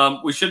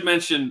 We should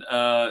mention,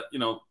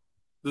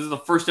 this is the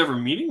first ever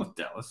meeting with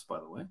Dallas, by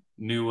the way.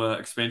 New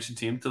expansion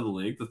team to the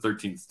league, the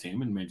 13th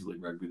team in Major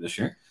League Rugby this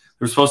year.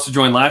 They were supposed to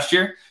join last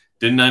year.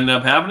 Didn't end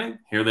up happening.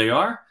 Here they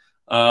are.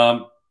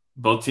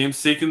 Both teams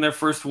seeking their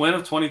first win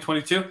of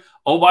 2022.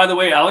 Oh, by the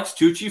way, Alex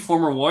Tucci,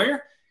 former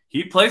Warrior,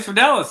 he plays for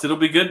Dallas. It'll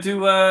be good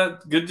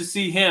to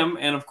see him.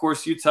 And of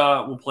course,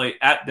 Utah will play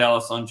at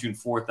Dallas on June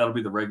 4th. That'll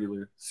be the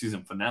regular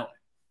season finale.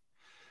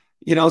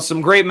 You know,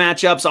 some great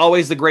matchups,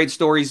 always the great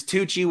stories.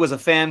 Tucci was a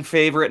fan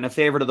favorite and a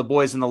favorite of the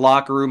boys in the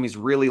locker room. He's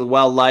really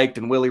well liked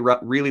and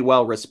really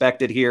well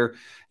respected here,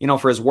 you know,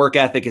 for his work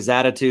ethic, his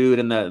attitude,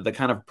 and the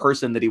kind of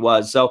person that he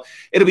was. So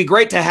it'll be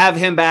great to have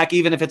him back,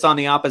 even if it's on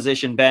the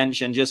opposition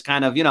bench, and just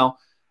kind of, you know,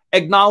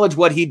 acknowledge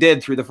what he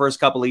did through the first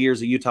couple of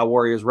years of Utah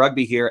Warriors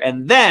rugby here.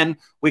 And then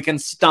we can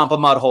stomp a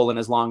mud hole in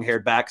his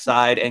long-haired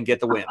backside and get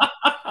the win.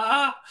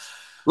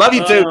 Love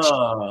you, Tooch.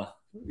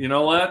 You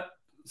know what?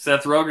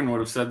 Seth Rogen would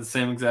have said the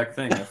same exact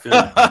thing. I feel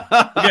like.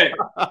 Okay,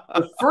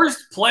 the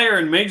first player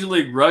in Major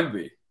League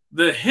Rugby,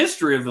 the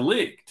history of the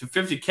league, to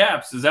 50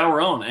 caps is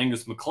our own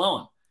Angus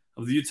McClellan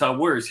of the Utah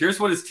Warriors. Here's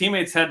what his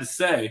teammates had to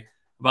say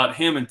about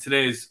him in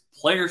today's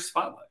Player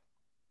Spotlight.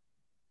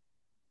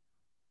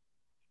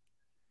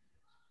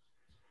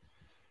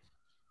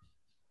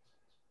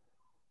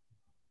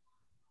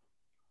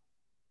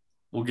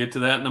 We'll get to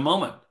that in a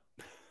moment.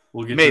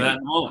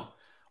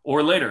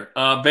 Or later.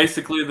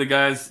 Basically, the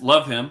guys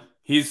love him.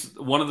 He's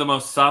one of the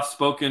most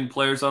soft-spoken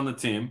players on the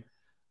team.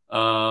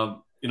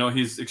 You know,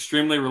 he's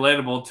extremely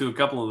relatable to a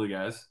couple of the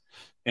guys.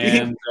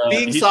 And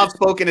being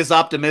soft-spoken is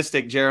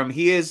optimistic, Jerem.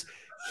 He is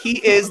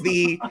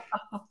the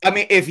 – I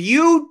mean, if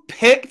you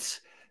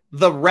picked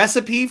the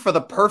recipe for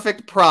the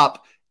perfect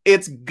prop,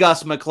 it's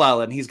Gus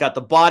McClellan. He's got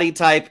the body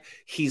type.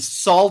 He's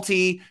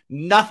salty.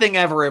 Nothing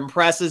ever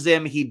impresses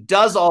him. He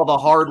does all the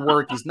hard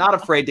work. He's not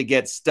afraid to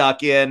get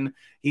stuck in.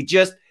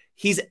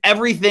 He's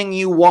everything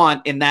you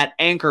want in that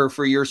anchor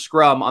for your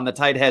scrum on the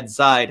tight head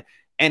side.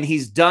 And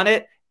he's done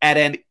it at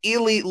an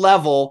elite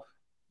level,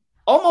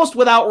 almost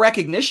without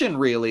recognition,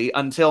 really,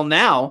 until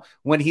now,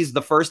 when he's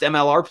the first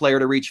MLR player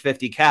to reach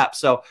 50 caps.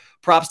 So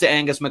props to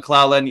Angus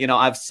McClellan. You know,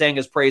 I've sang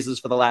his praises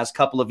for the last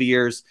couple of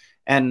years.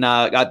 And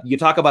you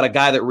talk about a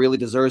guy that really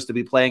deserves to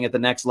be playing at the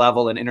next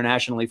level and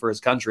internationally for his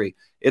country.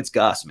 It's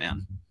Gus,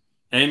 man.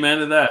 Amen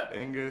to that.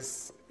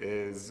 Angus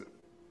is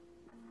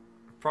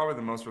probably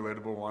the most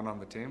relatable one on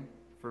the team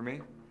for me.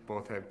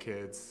 Both have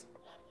kids,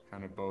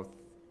 kind of both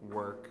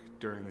work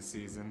during the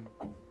season.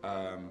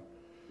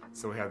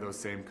 So we have those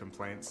same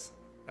complaints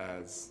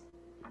as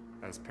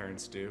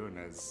parents do and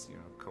as, you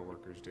know,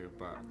 coworkers do.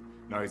 But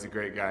no, he's a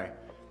great guy.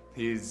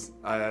 He's,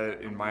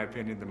 in my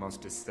opinion, the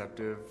most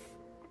deceptive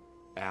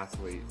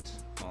athlete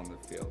on the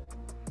field.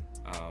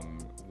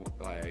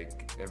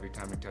 Like every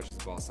time he touches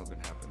the ball, something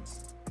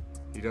happens.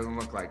 He doesn't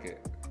look like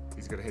it.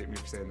 He's gonna hate me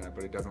for saying that,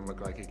 but it doesn't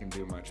look like he can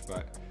do much.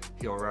 But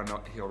he'll run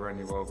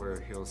you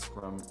over. He'll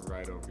scrum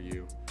right over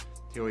you.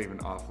 He'll even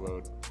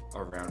offload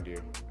around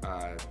you.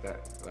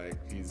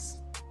 He's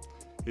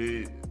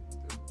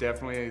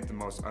definitely the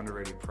most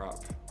underrated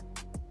prop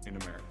in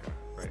America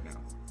right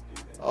now.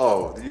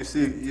 Oh, you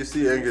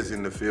see Angus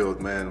in the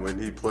field, man. When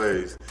he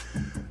plays,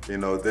 you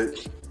know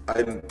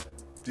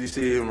you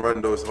see him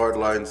run those hard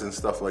lines and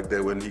stuff like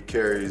that when he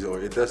carries, or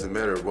it doesn't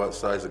matter what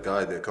size of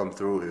guy that come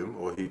through him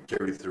or he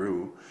carry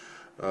through.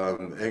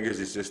 Angus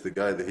is just the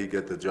guy that he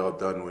get the job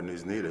done when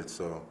he's needed.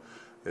 So,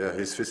 yeah,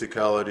 his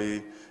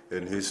physicality,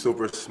 and he's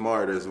super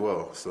smart as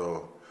well.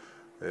 So,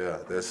 yeah,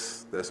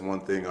 that's one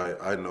thing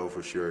I know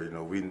for sure. You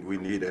know, we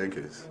need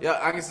Angus. Yeah,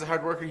 Angus is a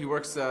hard worker. He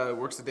works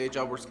a day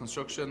job, works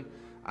construction,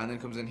 and then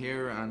comes in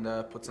here and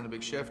puts in a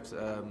big shift.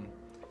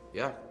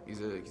 Yeah,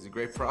 he's a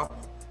great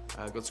prop,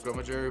 good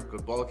scrummager,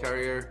 good ball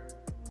carrier,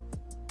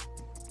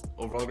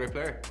 overall great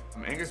player.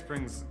 Angus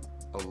brings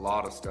a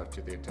lot of stuff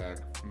to the attack,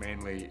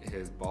 mainly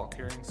his ball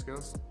carrying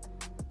skills.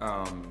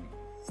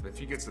 If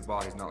he gets the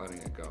ball, he's not letting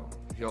it go.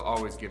 He'll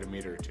always get a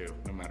meter or two,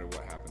 no matter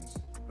what happens.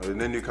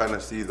 And then you kind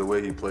of see the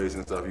way he plays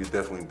and stuff. You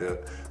definitely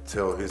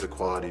tell he's a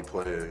quality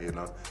player, you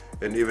know.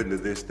 And even to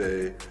this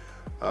day,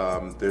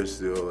 there's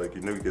still, like,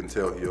 you know, you can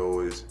tell he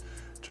always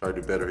tried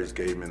to better his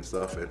game and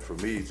stuff. And for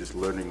me, just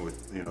learning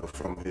with, you know,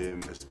 from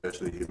him,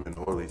 especially him and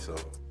Orly. So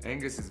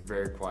Angus is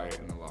very quiet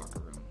in the locker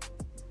room.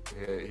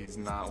 He's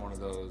not one of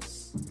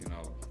those, you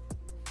know,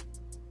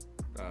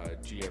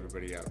 G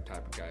everybody out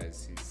type of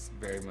guys. He's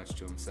very much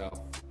to himself.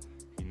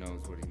 He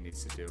knows what he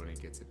needs to do and he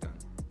gets it done.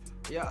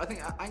 Yeah, I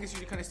think Angus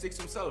usually kind of sticks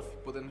to himself,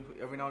 but then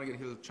every now and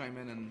again he'll chime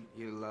in and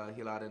he'll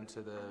add in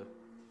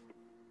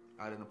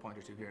a point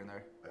or two here and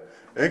there.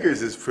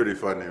 Angus is pretty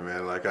funny,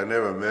 man. Like, I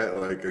never met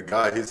like a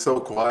guy. He's so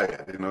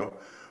quiet, you know.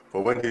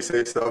 But when he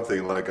says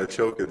something like a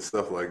choke and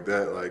stuff like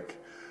that, like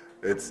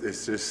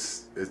it's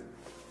just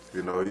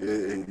you know,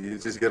 you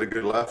just get a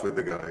good laugh with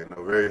the guy. You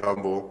know, very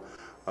humble.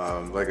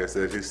 Like I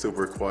said, he's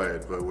super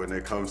quiet. But when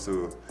it comes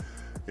to,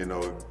 you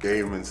know,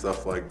 game and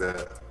stuff like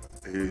that,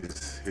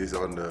 he's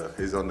on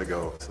the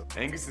go. So.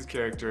 Angus's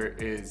character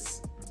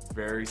is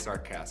very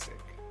sarcastic,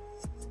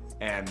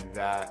 and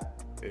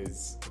that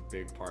is a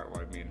big part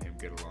why me and him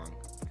get along,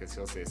 because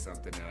he'll say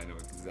something and I know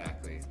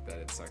exactly that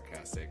it's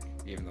sarcastic,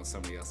 even though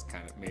somebody else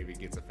kind of maybe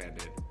gets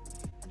offended.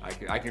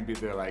 I can be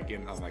there like,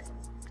 I'm like,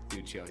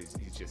 dude, chill.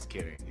 He's just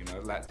kidding. You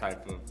know, that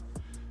type of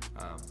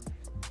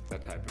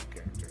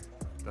character.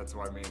 That's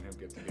why me and him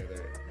get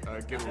together,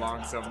 get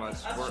along so much.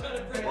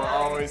 We're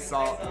always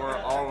salty.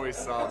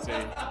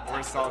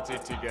 We're salty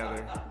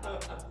together.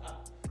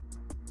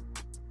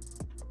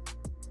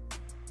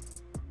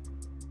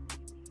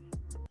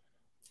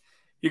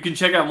 You can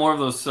check out more of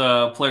those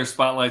player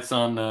spotlights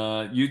on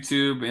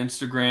YouTube,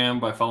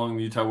 Instagram by following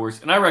the Utah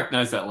Warriors. And I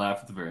recognize that laugh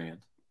at the very end.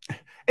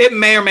 It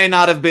may or may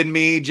not have been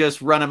me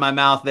just running my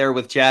mouth there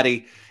with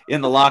Chatty in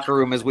the locker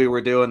room as we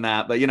were doing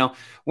that. But, you know,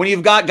 when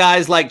you've got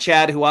guys like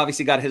Chad, who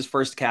obviously got his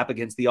first cap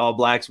against the All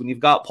Blacks, when you've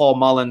got Paul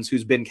Mullins,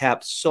 who's been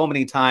capped so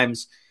many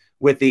times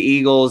with the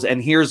Eagles,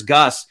 and here's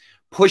Gus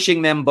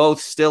pushing them both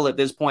still at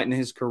this point in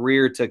his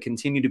career to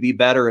continue to be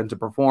better and to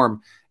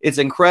perform, it's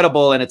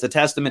incredible, and it's a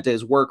testament to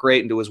his work rate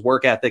and to his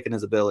work ethic and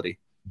his ability.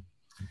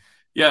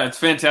 Yeah, it's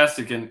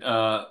fantastic. And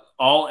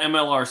all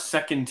MLR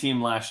second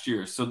team last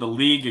year. So the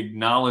league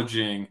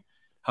acknowledging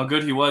how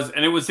good he was.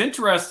 And it was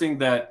interesting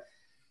that,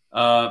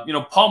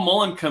 Paul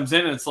Mullen comes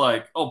in and it's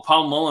like, oh,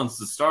 Paul Mullen's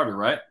the starter,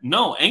 right?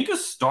 No,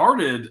 Angus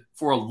started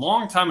for a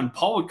long time and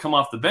Paul would come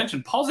off the bench.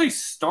 And Paul's a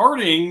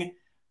starting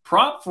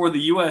prop for the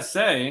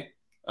USA,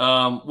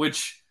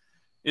 which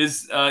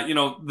is,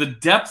 the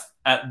depth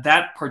at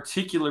that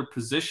particular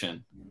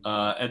position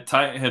at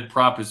tight head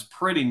prop is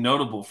pretty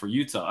notable for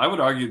Utah. I would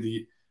argue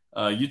the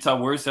Utah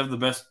Warriors have the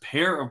best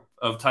pair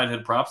of tight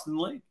head props in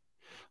the league.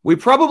 We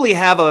probably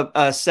have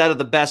a set of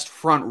the best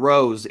front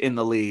rows in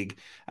the league.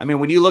 I mean,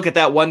 when you look at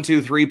that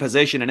 1-2-3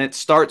 position, and it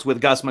starts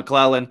with Gus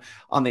McClellan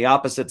on the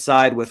opposite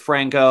side with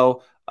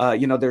Franco,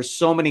 there's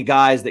so many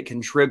guys that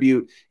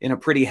contribute in a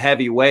pretty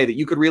heavy way that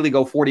you could really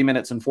go 40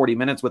 minutes and 40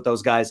 minutes with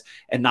those guys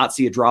and not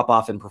see a drop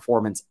off in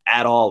performance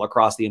at all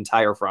across the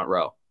entire front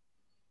row.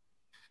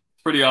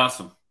 Pretty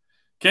awesome.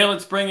 Okay,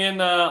 let's bring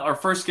in our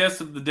first guest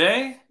of the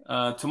day,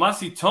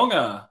 Tomasi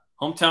Tonga,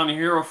 hometown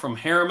hero from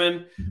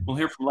Harriman. We'll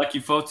hear from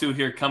Leki Fotu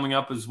here coming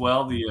up as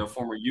well, the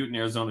former Ute and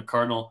Arizona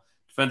Cardinal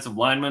defensive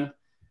lineman.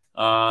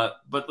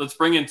 But let's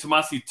bring in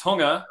Tomasi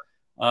Tonga,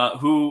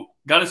 who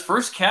got his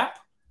first cap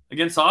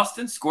against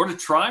Austin, scored a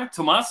try.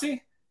 Tomasi,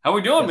 how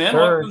we doing, man?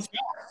 Welcome to the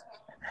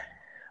show.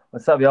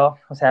 What's up, y'all?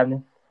 What's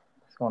happening?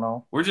 What's going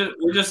on? We're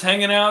just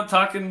hanging out,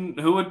 talking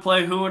who would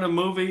play who in a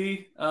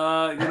movie.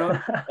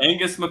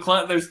 Angus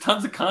McClellan. There's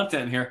tons of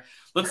content here.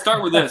 Let's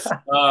start with this.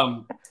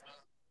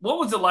 What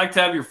was it like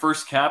to have your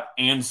first cap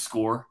and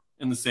score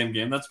in the same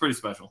game? That's pretty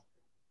special.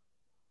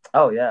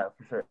 Oh, yeah,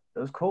 for sure. It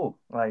was cool.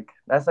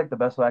 That's the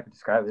best way I could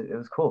describe it. It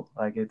was cool.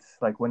 It's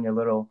like when you're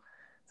little,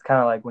 it's kind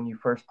of like when you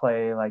first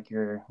play, when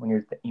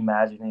you're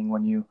imagining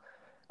when you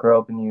grow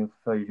up and you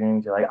feel your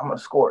dreams, you're like, I'm going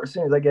to score as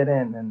soon as I get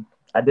in. And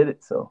I did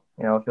it. So,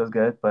 it feels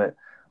good. But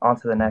on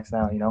to the next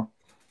now,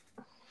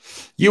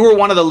 You were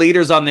one of the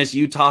leaders on this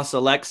Utah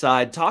Select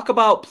side. Talk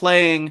about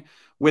playing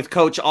with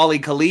Coach Ollie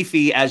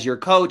Khalifi as your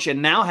coach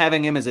and now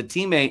having him as a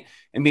teammate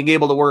and being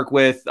able to work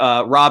with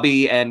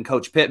Robbie and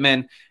Coach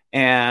Pittman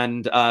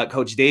and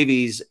Coach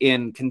Davies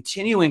in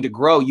continuing to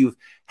grow. You've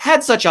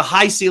had such a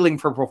high ceiling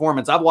for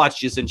performance. I've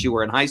watched you since you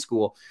were in high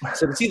school.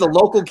 So to see the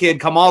local kid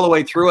come all the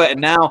way through it,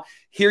 and now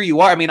here you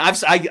are. I mean,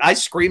 I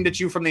screamed at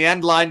you from the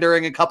end line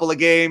during a couple of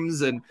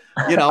games, and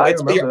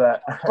it's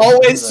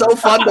always so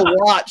fun to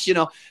watch.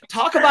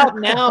 Talk about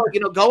now,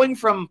 going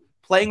from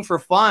playing for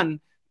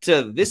fun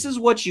to this is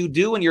what you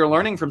do, and you're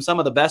learning from some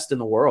of the best in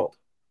the world.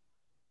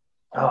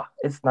 Oh,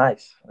 it's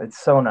nice. It's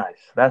so nice.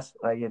 That's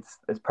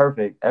it's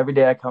perfect. Every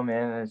day I come in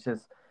and it's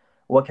just,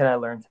 what can I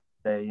learn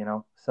today?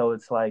 So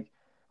it's like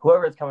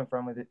whoever it's coming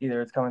from,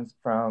 either it's coming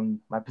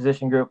from my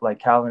position group, like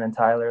Calvin and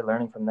Tyler,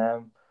 learning from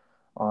them.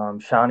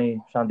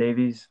 Sean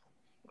Davies,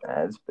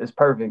 it's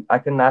perfect. I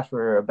couldn't ask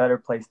for a better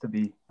place to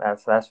be.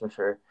 That's for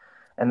sure.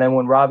 And then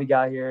when Robbie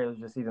got here, it was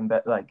just even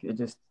better. It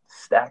just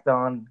stacked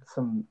on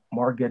some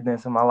more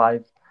goodness in my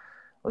life.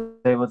 I was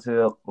able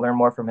to learn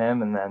more from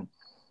him, and then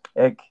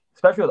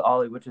especially with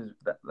Ollie, which is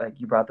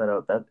you brought that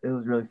up. That it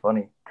was really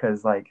funny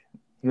because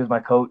he was my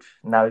coach,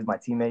 now he's my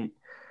teammate,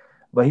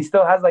 but he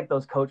still has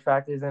those coach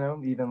factors in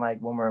him, even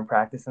when we're in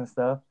practice and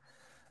stuff.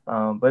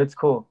 But it's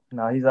cool.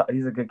 No,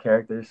 he's a good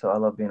character, so I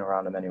love being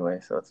around him anyway.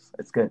 So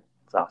it's good.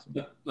 It's awesome.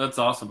 That's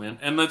awesome, man.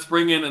 And let's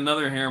bring in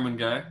another Harriman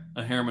guy,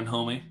 a Harriman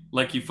homie,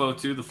 Leki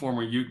Fotu, the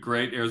former Ute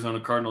great, Arizona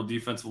Cardinal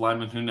defensive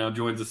lineman who now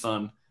joins us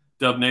on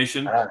Dub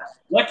Nation.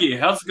 Leki,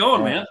 how's it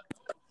going, man?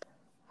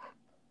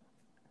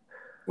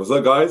 What's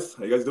up, guys?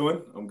 How you guys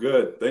doing? I'm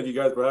good. Thank you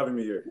guys for having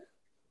me here.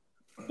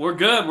 We're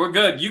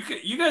good.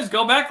 You guys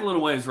go back a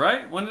little ways,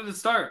 right? When did it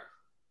start?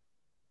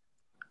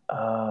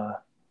 I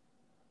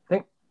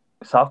think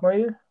sophomore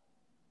year.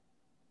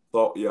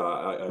 So yeah,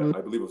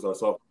 I believe it was our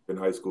sophomore in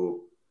high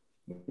school.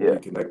 Yeah. We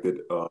connected.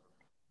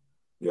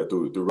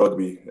 Through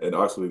rugby, and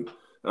actually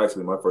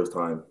my first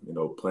time,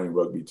 playing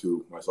rugby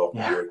too. My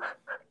sophomore year.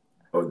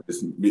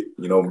 Just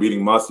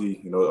meeting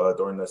Masi,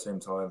 during that same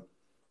time,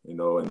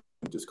 and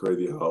just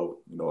crazy how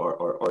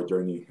our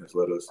journey has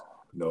led us,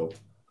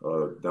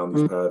 down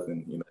this path,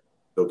 and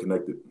still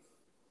connected.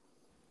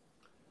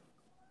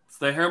 It's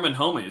the Harriman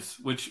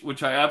homies,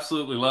 which I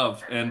absolutely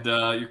love, and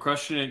you're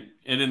crushing it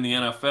in the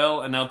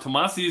NFL. And now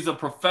Tomasi is a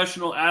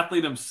professional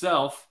athlete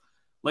himself,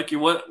 Lucky,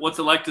 what's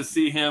it like to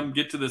see him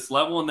get to this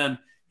level, and then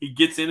he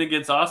gets in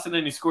against Austin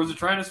and he scores a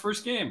try in his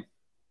first game?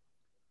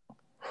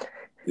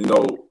 You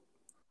know,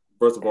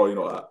 first of all, you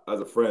know, as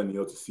a friend, you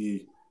know, to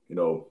see, you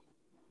know,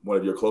 one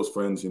of your close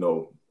friends, you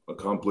know,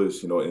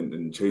 accomplish, you know,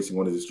 in chasing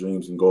one of his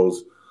dreams and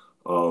goals,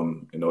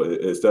 you know,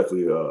 it's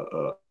definitely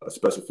a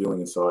special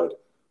feeling inside,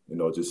 you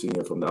know, just seeing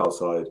it from the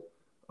outside.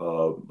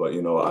 But,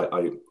 you know,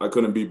 I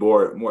couldn't be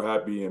more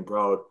happy and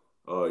proud,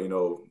 you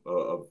know,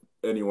 of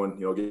anyone,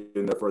 you know,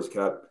 getting their first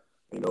cap,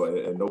 you know,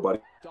 and nobody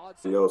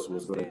else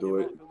was going to do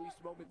it,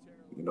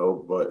 you know,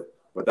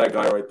 but that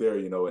guy right there,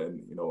 you know,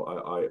 and, you know,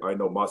 I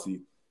know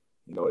Masi,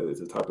 you know, is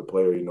the type of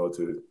player, you know,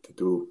 to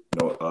do,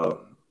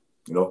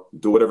 you know,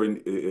 do whatever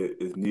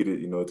is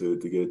needed, you know, to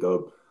get a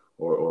dub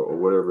or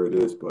whatever it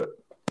is. But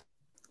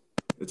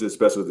it's just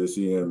special to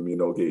see him, you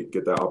know,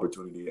 get that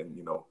opportunity and,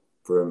 you know,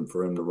 for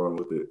him to run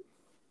with it.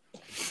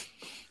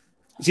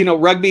 You know,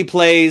 rugby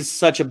plays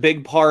such a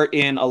big part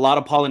in a lot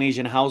of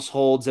Polynesian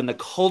households and the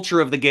culture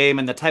of the game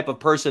and the type of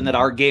person that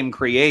our game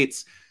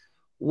creates.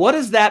 What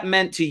has that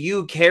meant to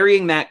you,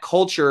 carrying that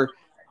culture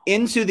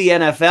into the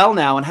NFL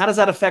now, and how does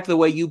that affect the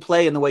way you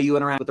play and the way you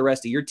interact with the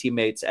rest of your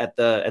teammates at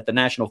the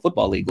National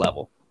Football League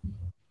level?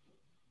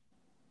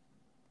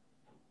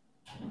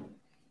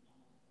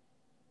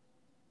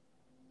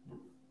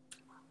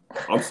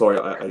 I'm sorry,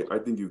 I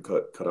think you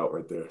cut out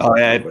right there. Oh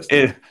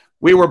yeah,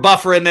 we were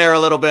buffering there a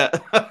little bit.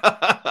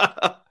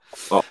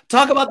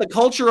 Talk about the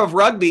culture of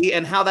rugby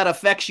and how that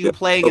affects you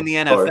playing in the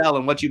NFL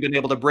and what you've been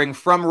able to bring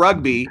from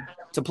rugby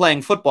to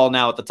playing football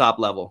now at the top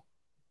level.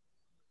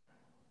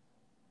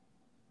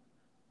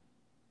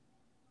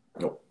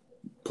 You know,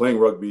 playing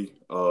rugby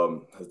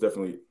has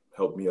definitely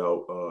helped me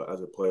out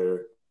as a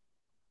player.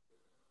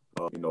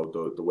 You know,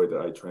 the way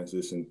that I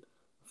transitioned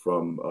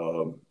from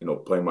you know,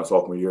 playing my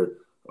sophomore year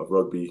of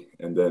rugby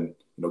and then,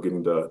 you know,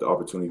 getting the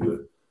opportunity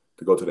to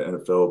go to the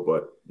NFL.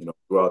 But, you know,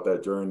 throughout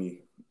that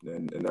journey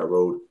and that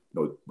road,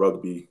 you know,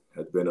 rugby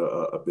has been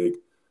a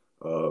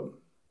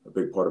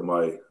big part of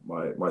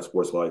my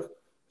sports life,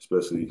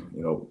 especially,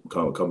 you know,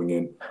 coming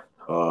in,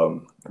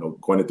 you know,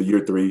 going into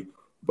year 3.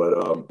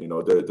 But, you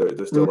know,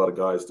 there's still a lot of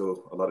guys,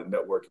 still a lot of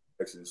network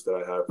connections that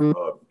I have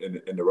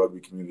in the rugby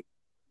community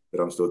that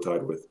I'm still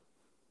tied with.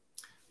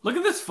 Look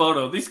at this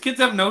photo. These kids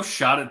have no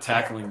shot at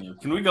tackling you.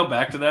 Can we go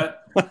back to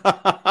that?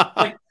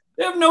 Like,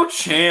 they have no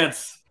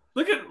chance.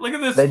 Look at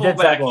this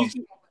fullback.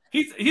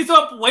 He's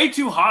up way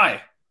too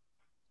high.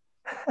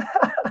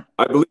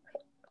 I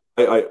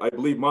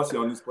believe Masi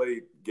on this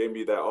play gave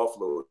me that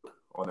offload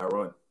on that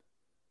run.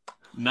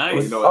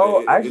 Nice. You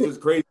know, it's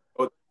just crazy.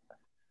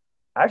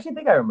 I actually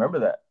think I remember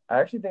that.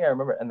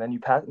 And then you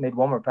made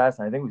one more pass,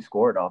 and I think we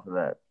scored off of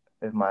that,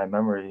 if my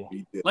memory.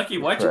 Lucky,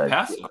 why'd you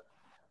pass it?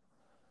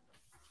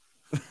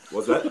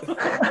 What's that?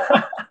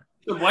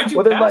 Why'd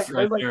you pass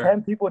there's like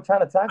 10 people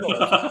trying to tackle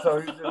him. So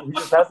he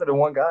just passed it to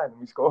one guy, and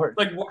we scored.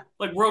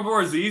 Like World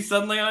War Z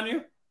suddenly on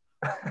you?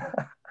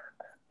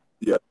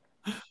 Yeah.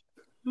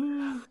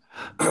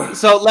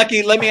 So,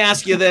 Lucky, let me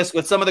ask you this.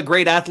 With some of the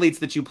great athletes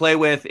that you play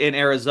with in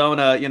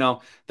Arizona, you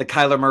know, the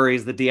Kyler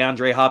Murrays, the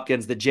DeAndre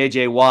Hopkins, the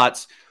J.J.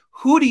 Watts,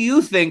 who do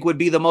you think would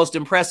be the most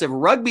impressive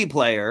rugby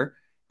player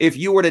if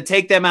you were to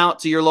take them out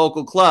to your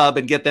local club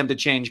and get them to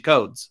change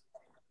codes?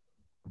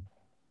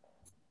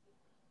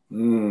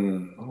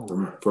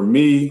 For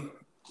me,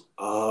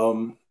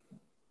 I'm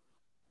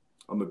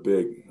a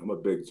big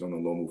Jonah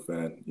Lomu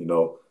fan. You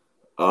know,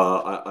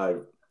 I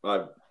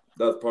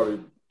that's probably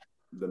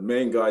the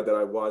main guy that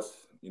I watched.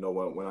 You know,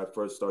 when I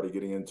first started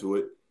getting into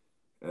it,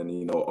 and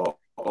you know,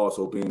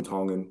 also being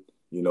Tongan,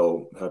 you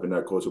know, having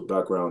that cultural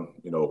background,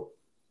 you know,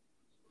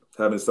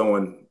 having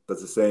someone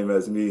that's the same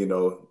as me, you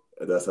know,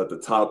 that's at the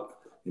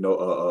top, you know,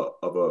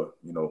 of a,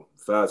 you know,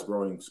 fast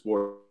growing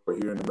sport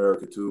here in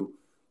America too.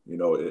 You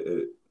know,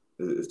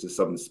 it's just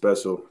something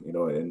special, you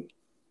know, and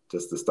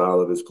just the style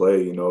of his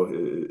play, you know,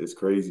 it's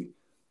crazy.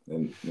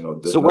 And, you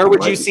know, so where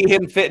would you see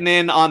him fitting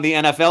in on the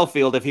NFL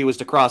field if he was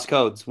to cross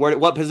codes?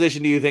 What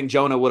position do you think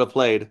Jonah would have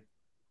played?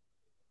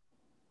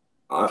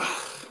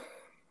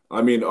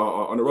 I mean,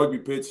 on the rugby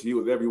pitch, he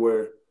was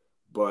everywhere,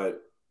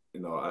 but, you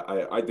know,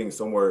 I think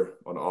somewhere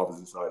on the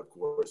opposite side, of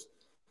course.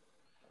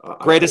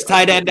 Greatest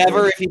tight end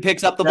ever if he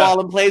picks up the ball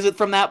and plays it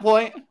from that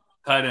point?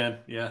 Tight end,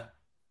 yeah.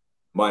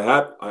 My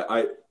hat,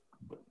 I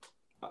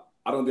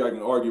don't think I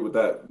can argue with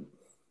that.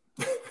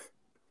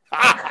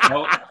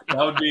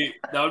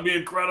 that would be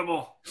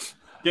incredible.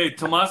 Okay,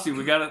 Tomasi,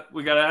 we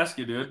gotta ask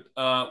you, dude.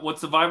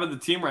 What's the vibe of the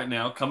team right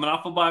now? Coming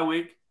off a bye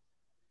week,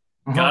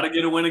 got to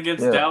get a win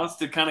against Dallas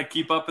to kind of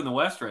keep up in the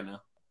West right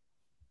now.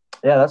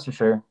 Yeah, that's for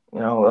sure. You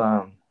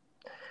know,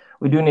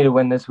 we do need a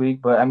win this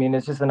week, but I mean,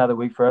 it's just another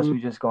week for us. We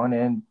just going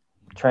in,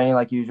 training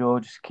like usual,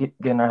 just keep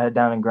getting our head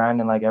down and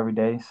grinding like every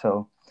day.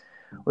 So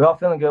we all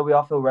feeling good. We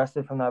all feel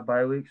rested from that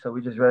bye week, so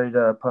we just ready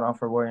to put on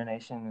for Warrior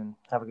Nation and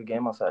have a good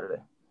game on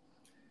Saturday.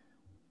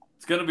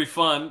 It's going to be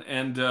fun,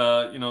 and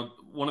you know,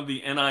 one of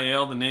the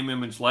NIL, the name,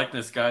 image,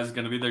 likeness guys is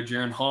going to be there.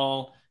 Jaron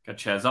Hall, got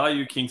Chaz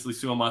Ayu, Kingsley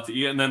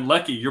Suamataia, and then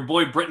Lecky, your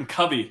boy Britton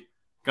Covey,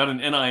 got an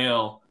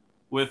NIL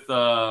with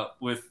the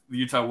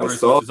Utah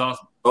Warriors, which is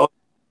awesome.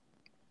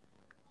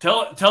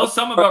 Tell us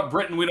something about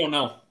Britton we don't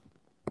know.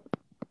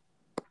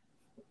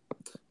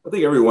 I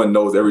think everyone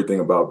knows everything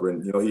about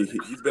Britton. You know,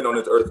 he's been on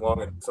this earth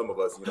longer than some of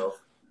us. You know,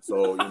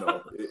 so you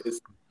know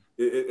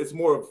it's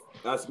more of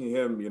asking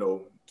him, you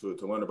know, to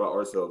learn about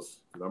ourselves.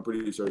 I'm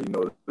pretty sure he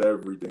knows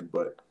everything.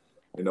 But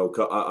you know,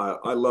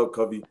 I love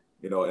Covey.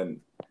 You know, and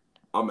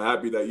I'm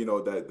happy that you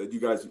know that you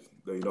guys,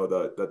 you know,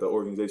 that the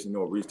organization, you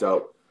know, reached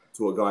out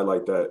to a guy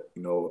like that.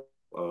 You know,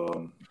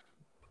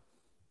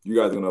 you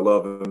guys are gonna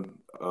love him.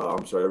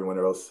 I'm sure everyone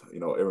else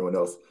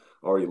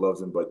already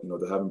loves him. But you know,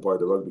 to have him part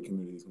of the rugby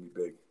community is gonna be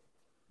big.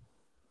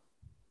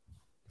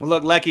 Well,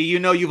 look, Lecky, you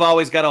know you've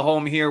always got a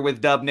home here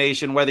with Dub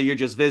Nation, whether you're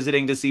just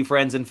visiting to see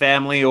friends and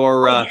family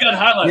or,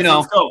 you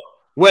know,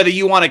 whether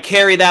you want to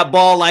carry that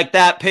ball like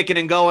that, picking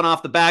and going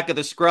off the back of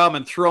the scrum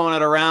and throwing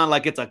it around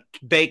like it's a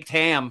baked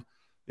ham.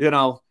 You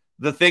know,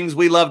 the things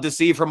we love to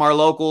see from our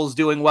locals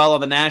doing well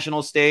on the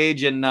national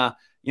stage. And,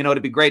 you know,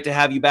 it'd be great to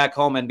have you back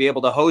home and be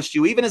able to host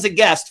you, even as a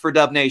guest for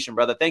Dub Nation,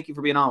 brother. Thank you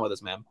for being on with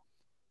us, man.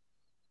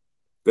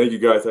 Thank you,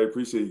 guys. I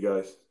appreciate you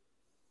guys.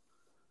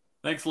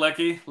 Thanks,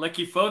 Lecky.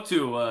 Lecky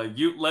Fotu,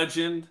 Ute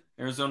legend,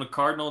 Arizona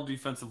Cardinal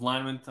defensive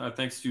lineman.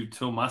 Thanks to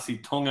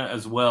Tomasi Tonga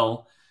as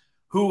well.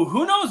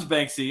 Who knows,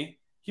 Banksy?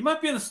 He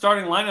might be in the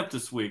starting lineup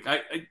this week.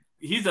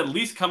 He's at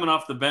least coming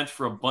off the bench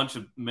for a bunch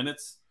of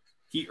minutes.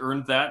 He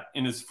earned that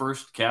in his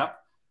first cap.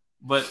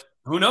 But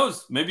who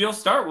knows? Maybe he'll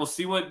start. We'll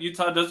see what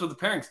Utah does with the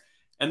pairings.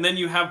 And then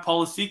you have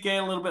Polisike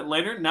a little bit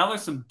later. Now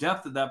there's some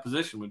depth at that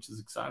position, which is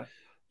exciting.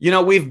 You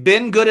know, we've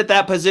been good at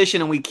that position,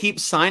 and we keep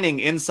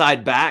signing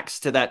inside backs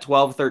to that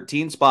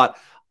 12-13 spot.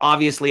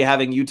 Obviously,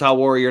 having Utah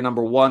Warrior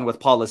number 1 with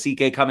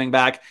Polisike coming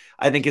back,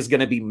 I think is going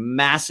to be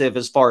massive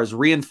as far as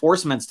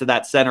reinforcements to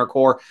that center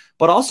core,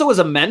 but also as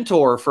a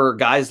mentor for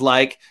guys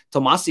like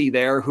Tomasi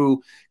there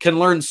who can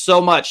learn so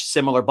much,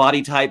 similar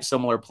body types,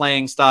 similar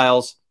playing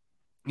styles.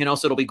 You know,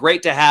 so it'll be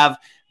great to have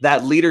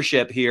that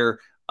leadership here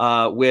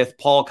with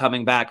Paul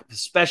coming back,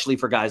 especially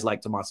for guys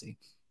like Tomasi.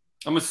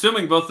 I'm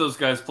assuming both those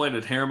guys played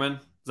at Harriman.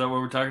 Is that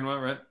what we're talking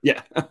about, right?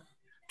 Yeah.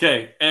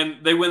 Okay,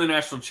 and they win the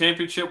national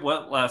championship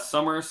last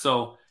summer,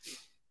 so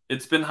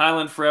it's been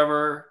Highland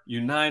forever,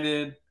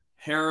 United,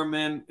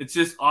 Harriman. It's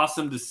just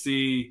awesome to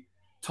see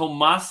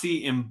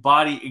Tomasi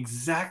embody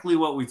exactly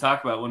what we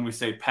talk about when we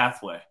say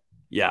pathway.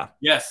 Yeah.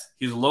 Yes,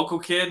 he's a local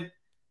kid.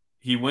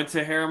 He went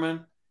to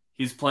Harriman.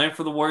 He's playing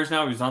for the Warriors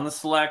now. He's on the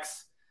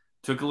selects.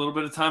 Took a little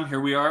bit of time. Here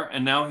we are,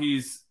 and now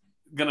I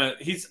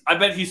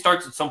bet he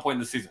starts at some point in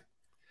the season,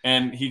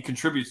 and he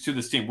contributes to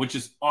this team, which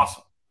is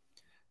awesome.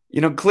 You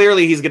know,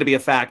 clearly he's going to be a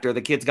factor.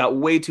 The kid's got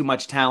way too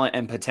much talent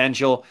and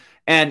potential,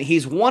 and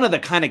he's one of the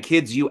kind of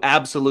kids you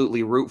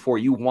absolutely root for.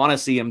 You want to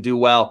see him do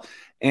well,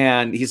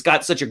 and he's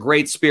got such a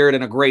great spirit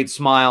and a great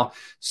smile.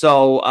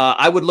 So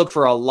I would look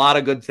for a lot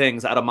of good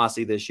things out of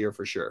Masi this year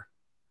for sure.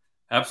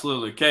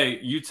 Absolutely. Okay,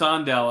 Utah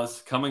and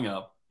Dallas coming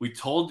up. We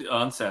told you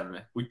on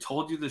Saturday. We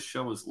told you this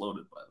show was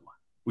loaded, by the way.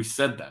 We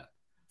said that.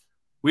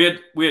 We had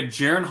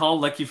Jaren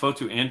Hall, Lecky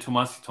Fotu, and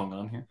Tomasi Tonga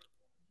on here,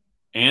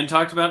 and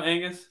talked about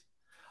Angus.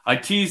 I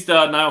teased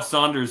Niall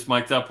Saunders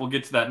mic'd up. We'll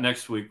get to that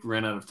next week. We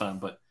ran out of time,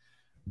 but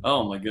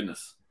oh my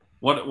goodness,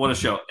 what a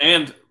show!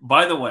 And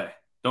by the way,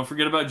 don't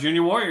forget about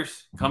Junior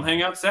Warriors. Come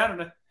hang out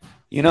Saturday.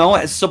 You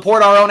know,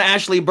 support our own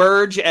Ashley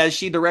Burge as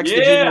she directs the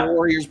Junior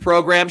Warriors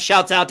program.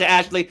 Shouts out to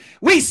Ashley.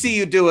 We see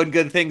you doing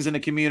good things in the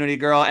community,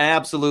 girl. I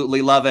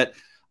absolutely love it.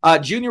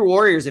 Junior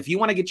Warriors, if you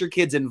want to get your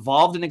kids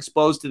involved and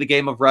exposed to the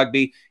game of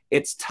rugby,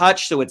 it's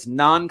touch, so it's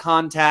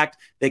non-contact.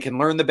 They can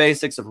learn the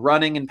basics of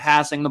running and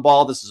passing the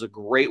ball. This is a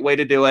great way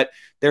to do it.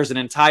 There's an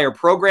entire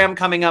program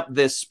coming up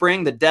this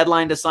spring. The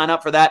deadline to sign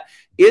up for that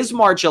is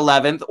March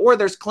 11th, or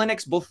there's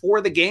clinics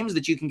before the games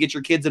that you can get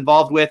your kids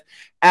involved with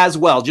as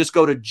well. Just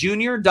go to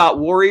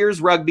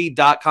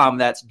junior.warriorsrugby.com.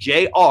 That's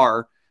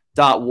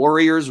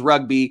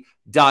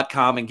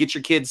jr.warriorsrugby.com and get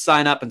your kids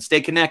sign up and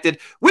stay connected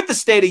with the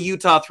state of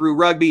Utah through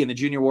rugby and the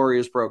Junior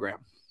Warriors program.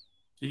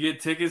 You get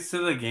tickets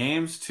to the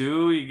games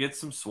too. You get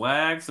some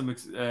swag,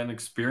 an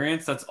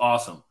experience. That's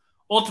awesome.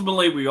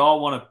 Ultimately, we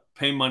all want to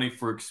pay money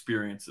for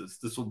experiences.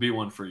 This will be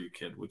one for you,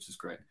 kid, which is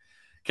great.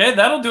 Okay,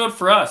 that'll do it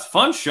for us.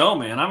 Fun show,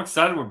 man. I'm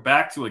excited. We're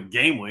back to a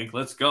game week.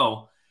 Let's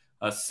go.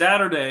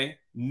 Saturday,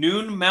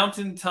 noon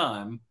Mountain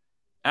Time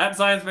at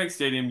Zions Bank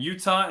Stadium,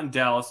 Utah and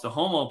Dallas, the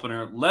home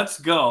opener. Let's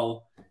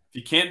go. If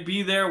you can't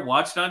be there,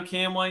 watch it on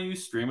KMYU,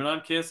 stream it on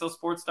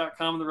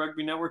KSLSports.com and the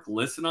Rugby Network,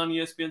 listen on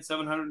ESPN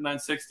 700 and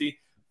 960.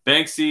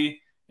 Banksy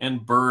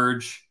and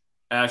Burge,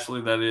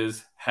 Ashley, that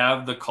is,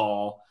 have the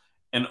call.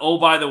 And oh,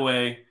 by the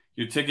way,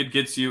 your ticket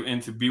gets you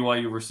into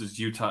BYU versus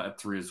Utah at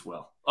 3 as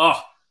well.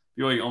 Oh,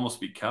 BYU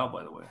almost beat Cal,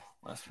 by the way,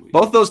 last week.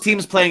 Both those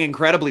teams playing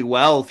incredibly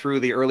well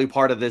through the early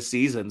part of this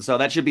season. So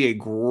that should be a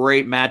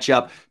great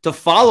matchup to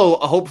follow,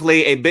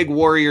 hopefully, a big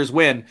Warriors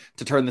win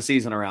to turn the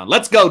season around.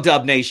 Let's go,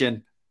 Dub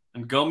Nation.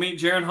 And go meet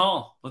Jaren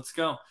Hall. Let's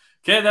go.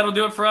 Okay, that'll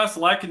do it for us.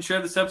 Like and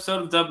share this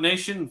episode of Dub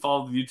Nation and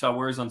follow the Utah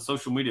Warriors on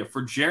social media.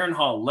 For Jaren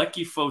Hall,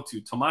 Lecky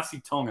Fotu,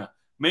 Tomasi Tonga,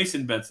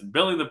 Mason Benson,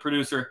 Billy the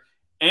producer,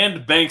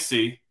 and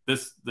Banksy,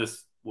 This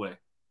way.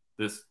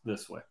 This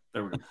way.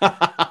 There we go.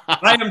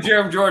 I am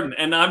Jerem Jordan,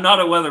 and I'm not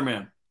a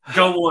weatherman.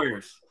 Go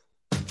Warriors.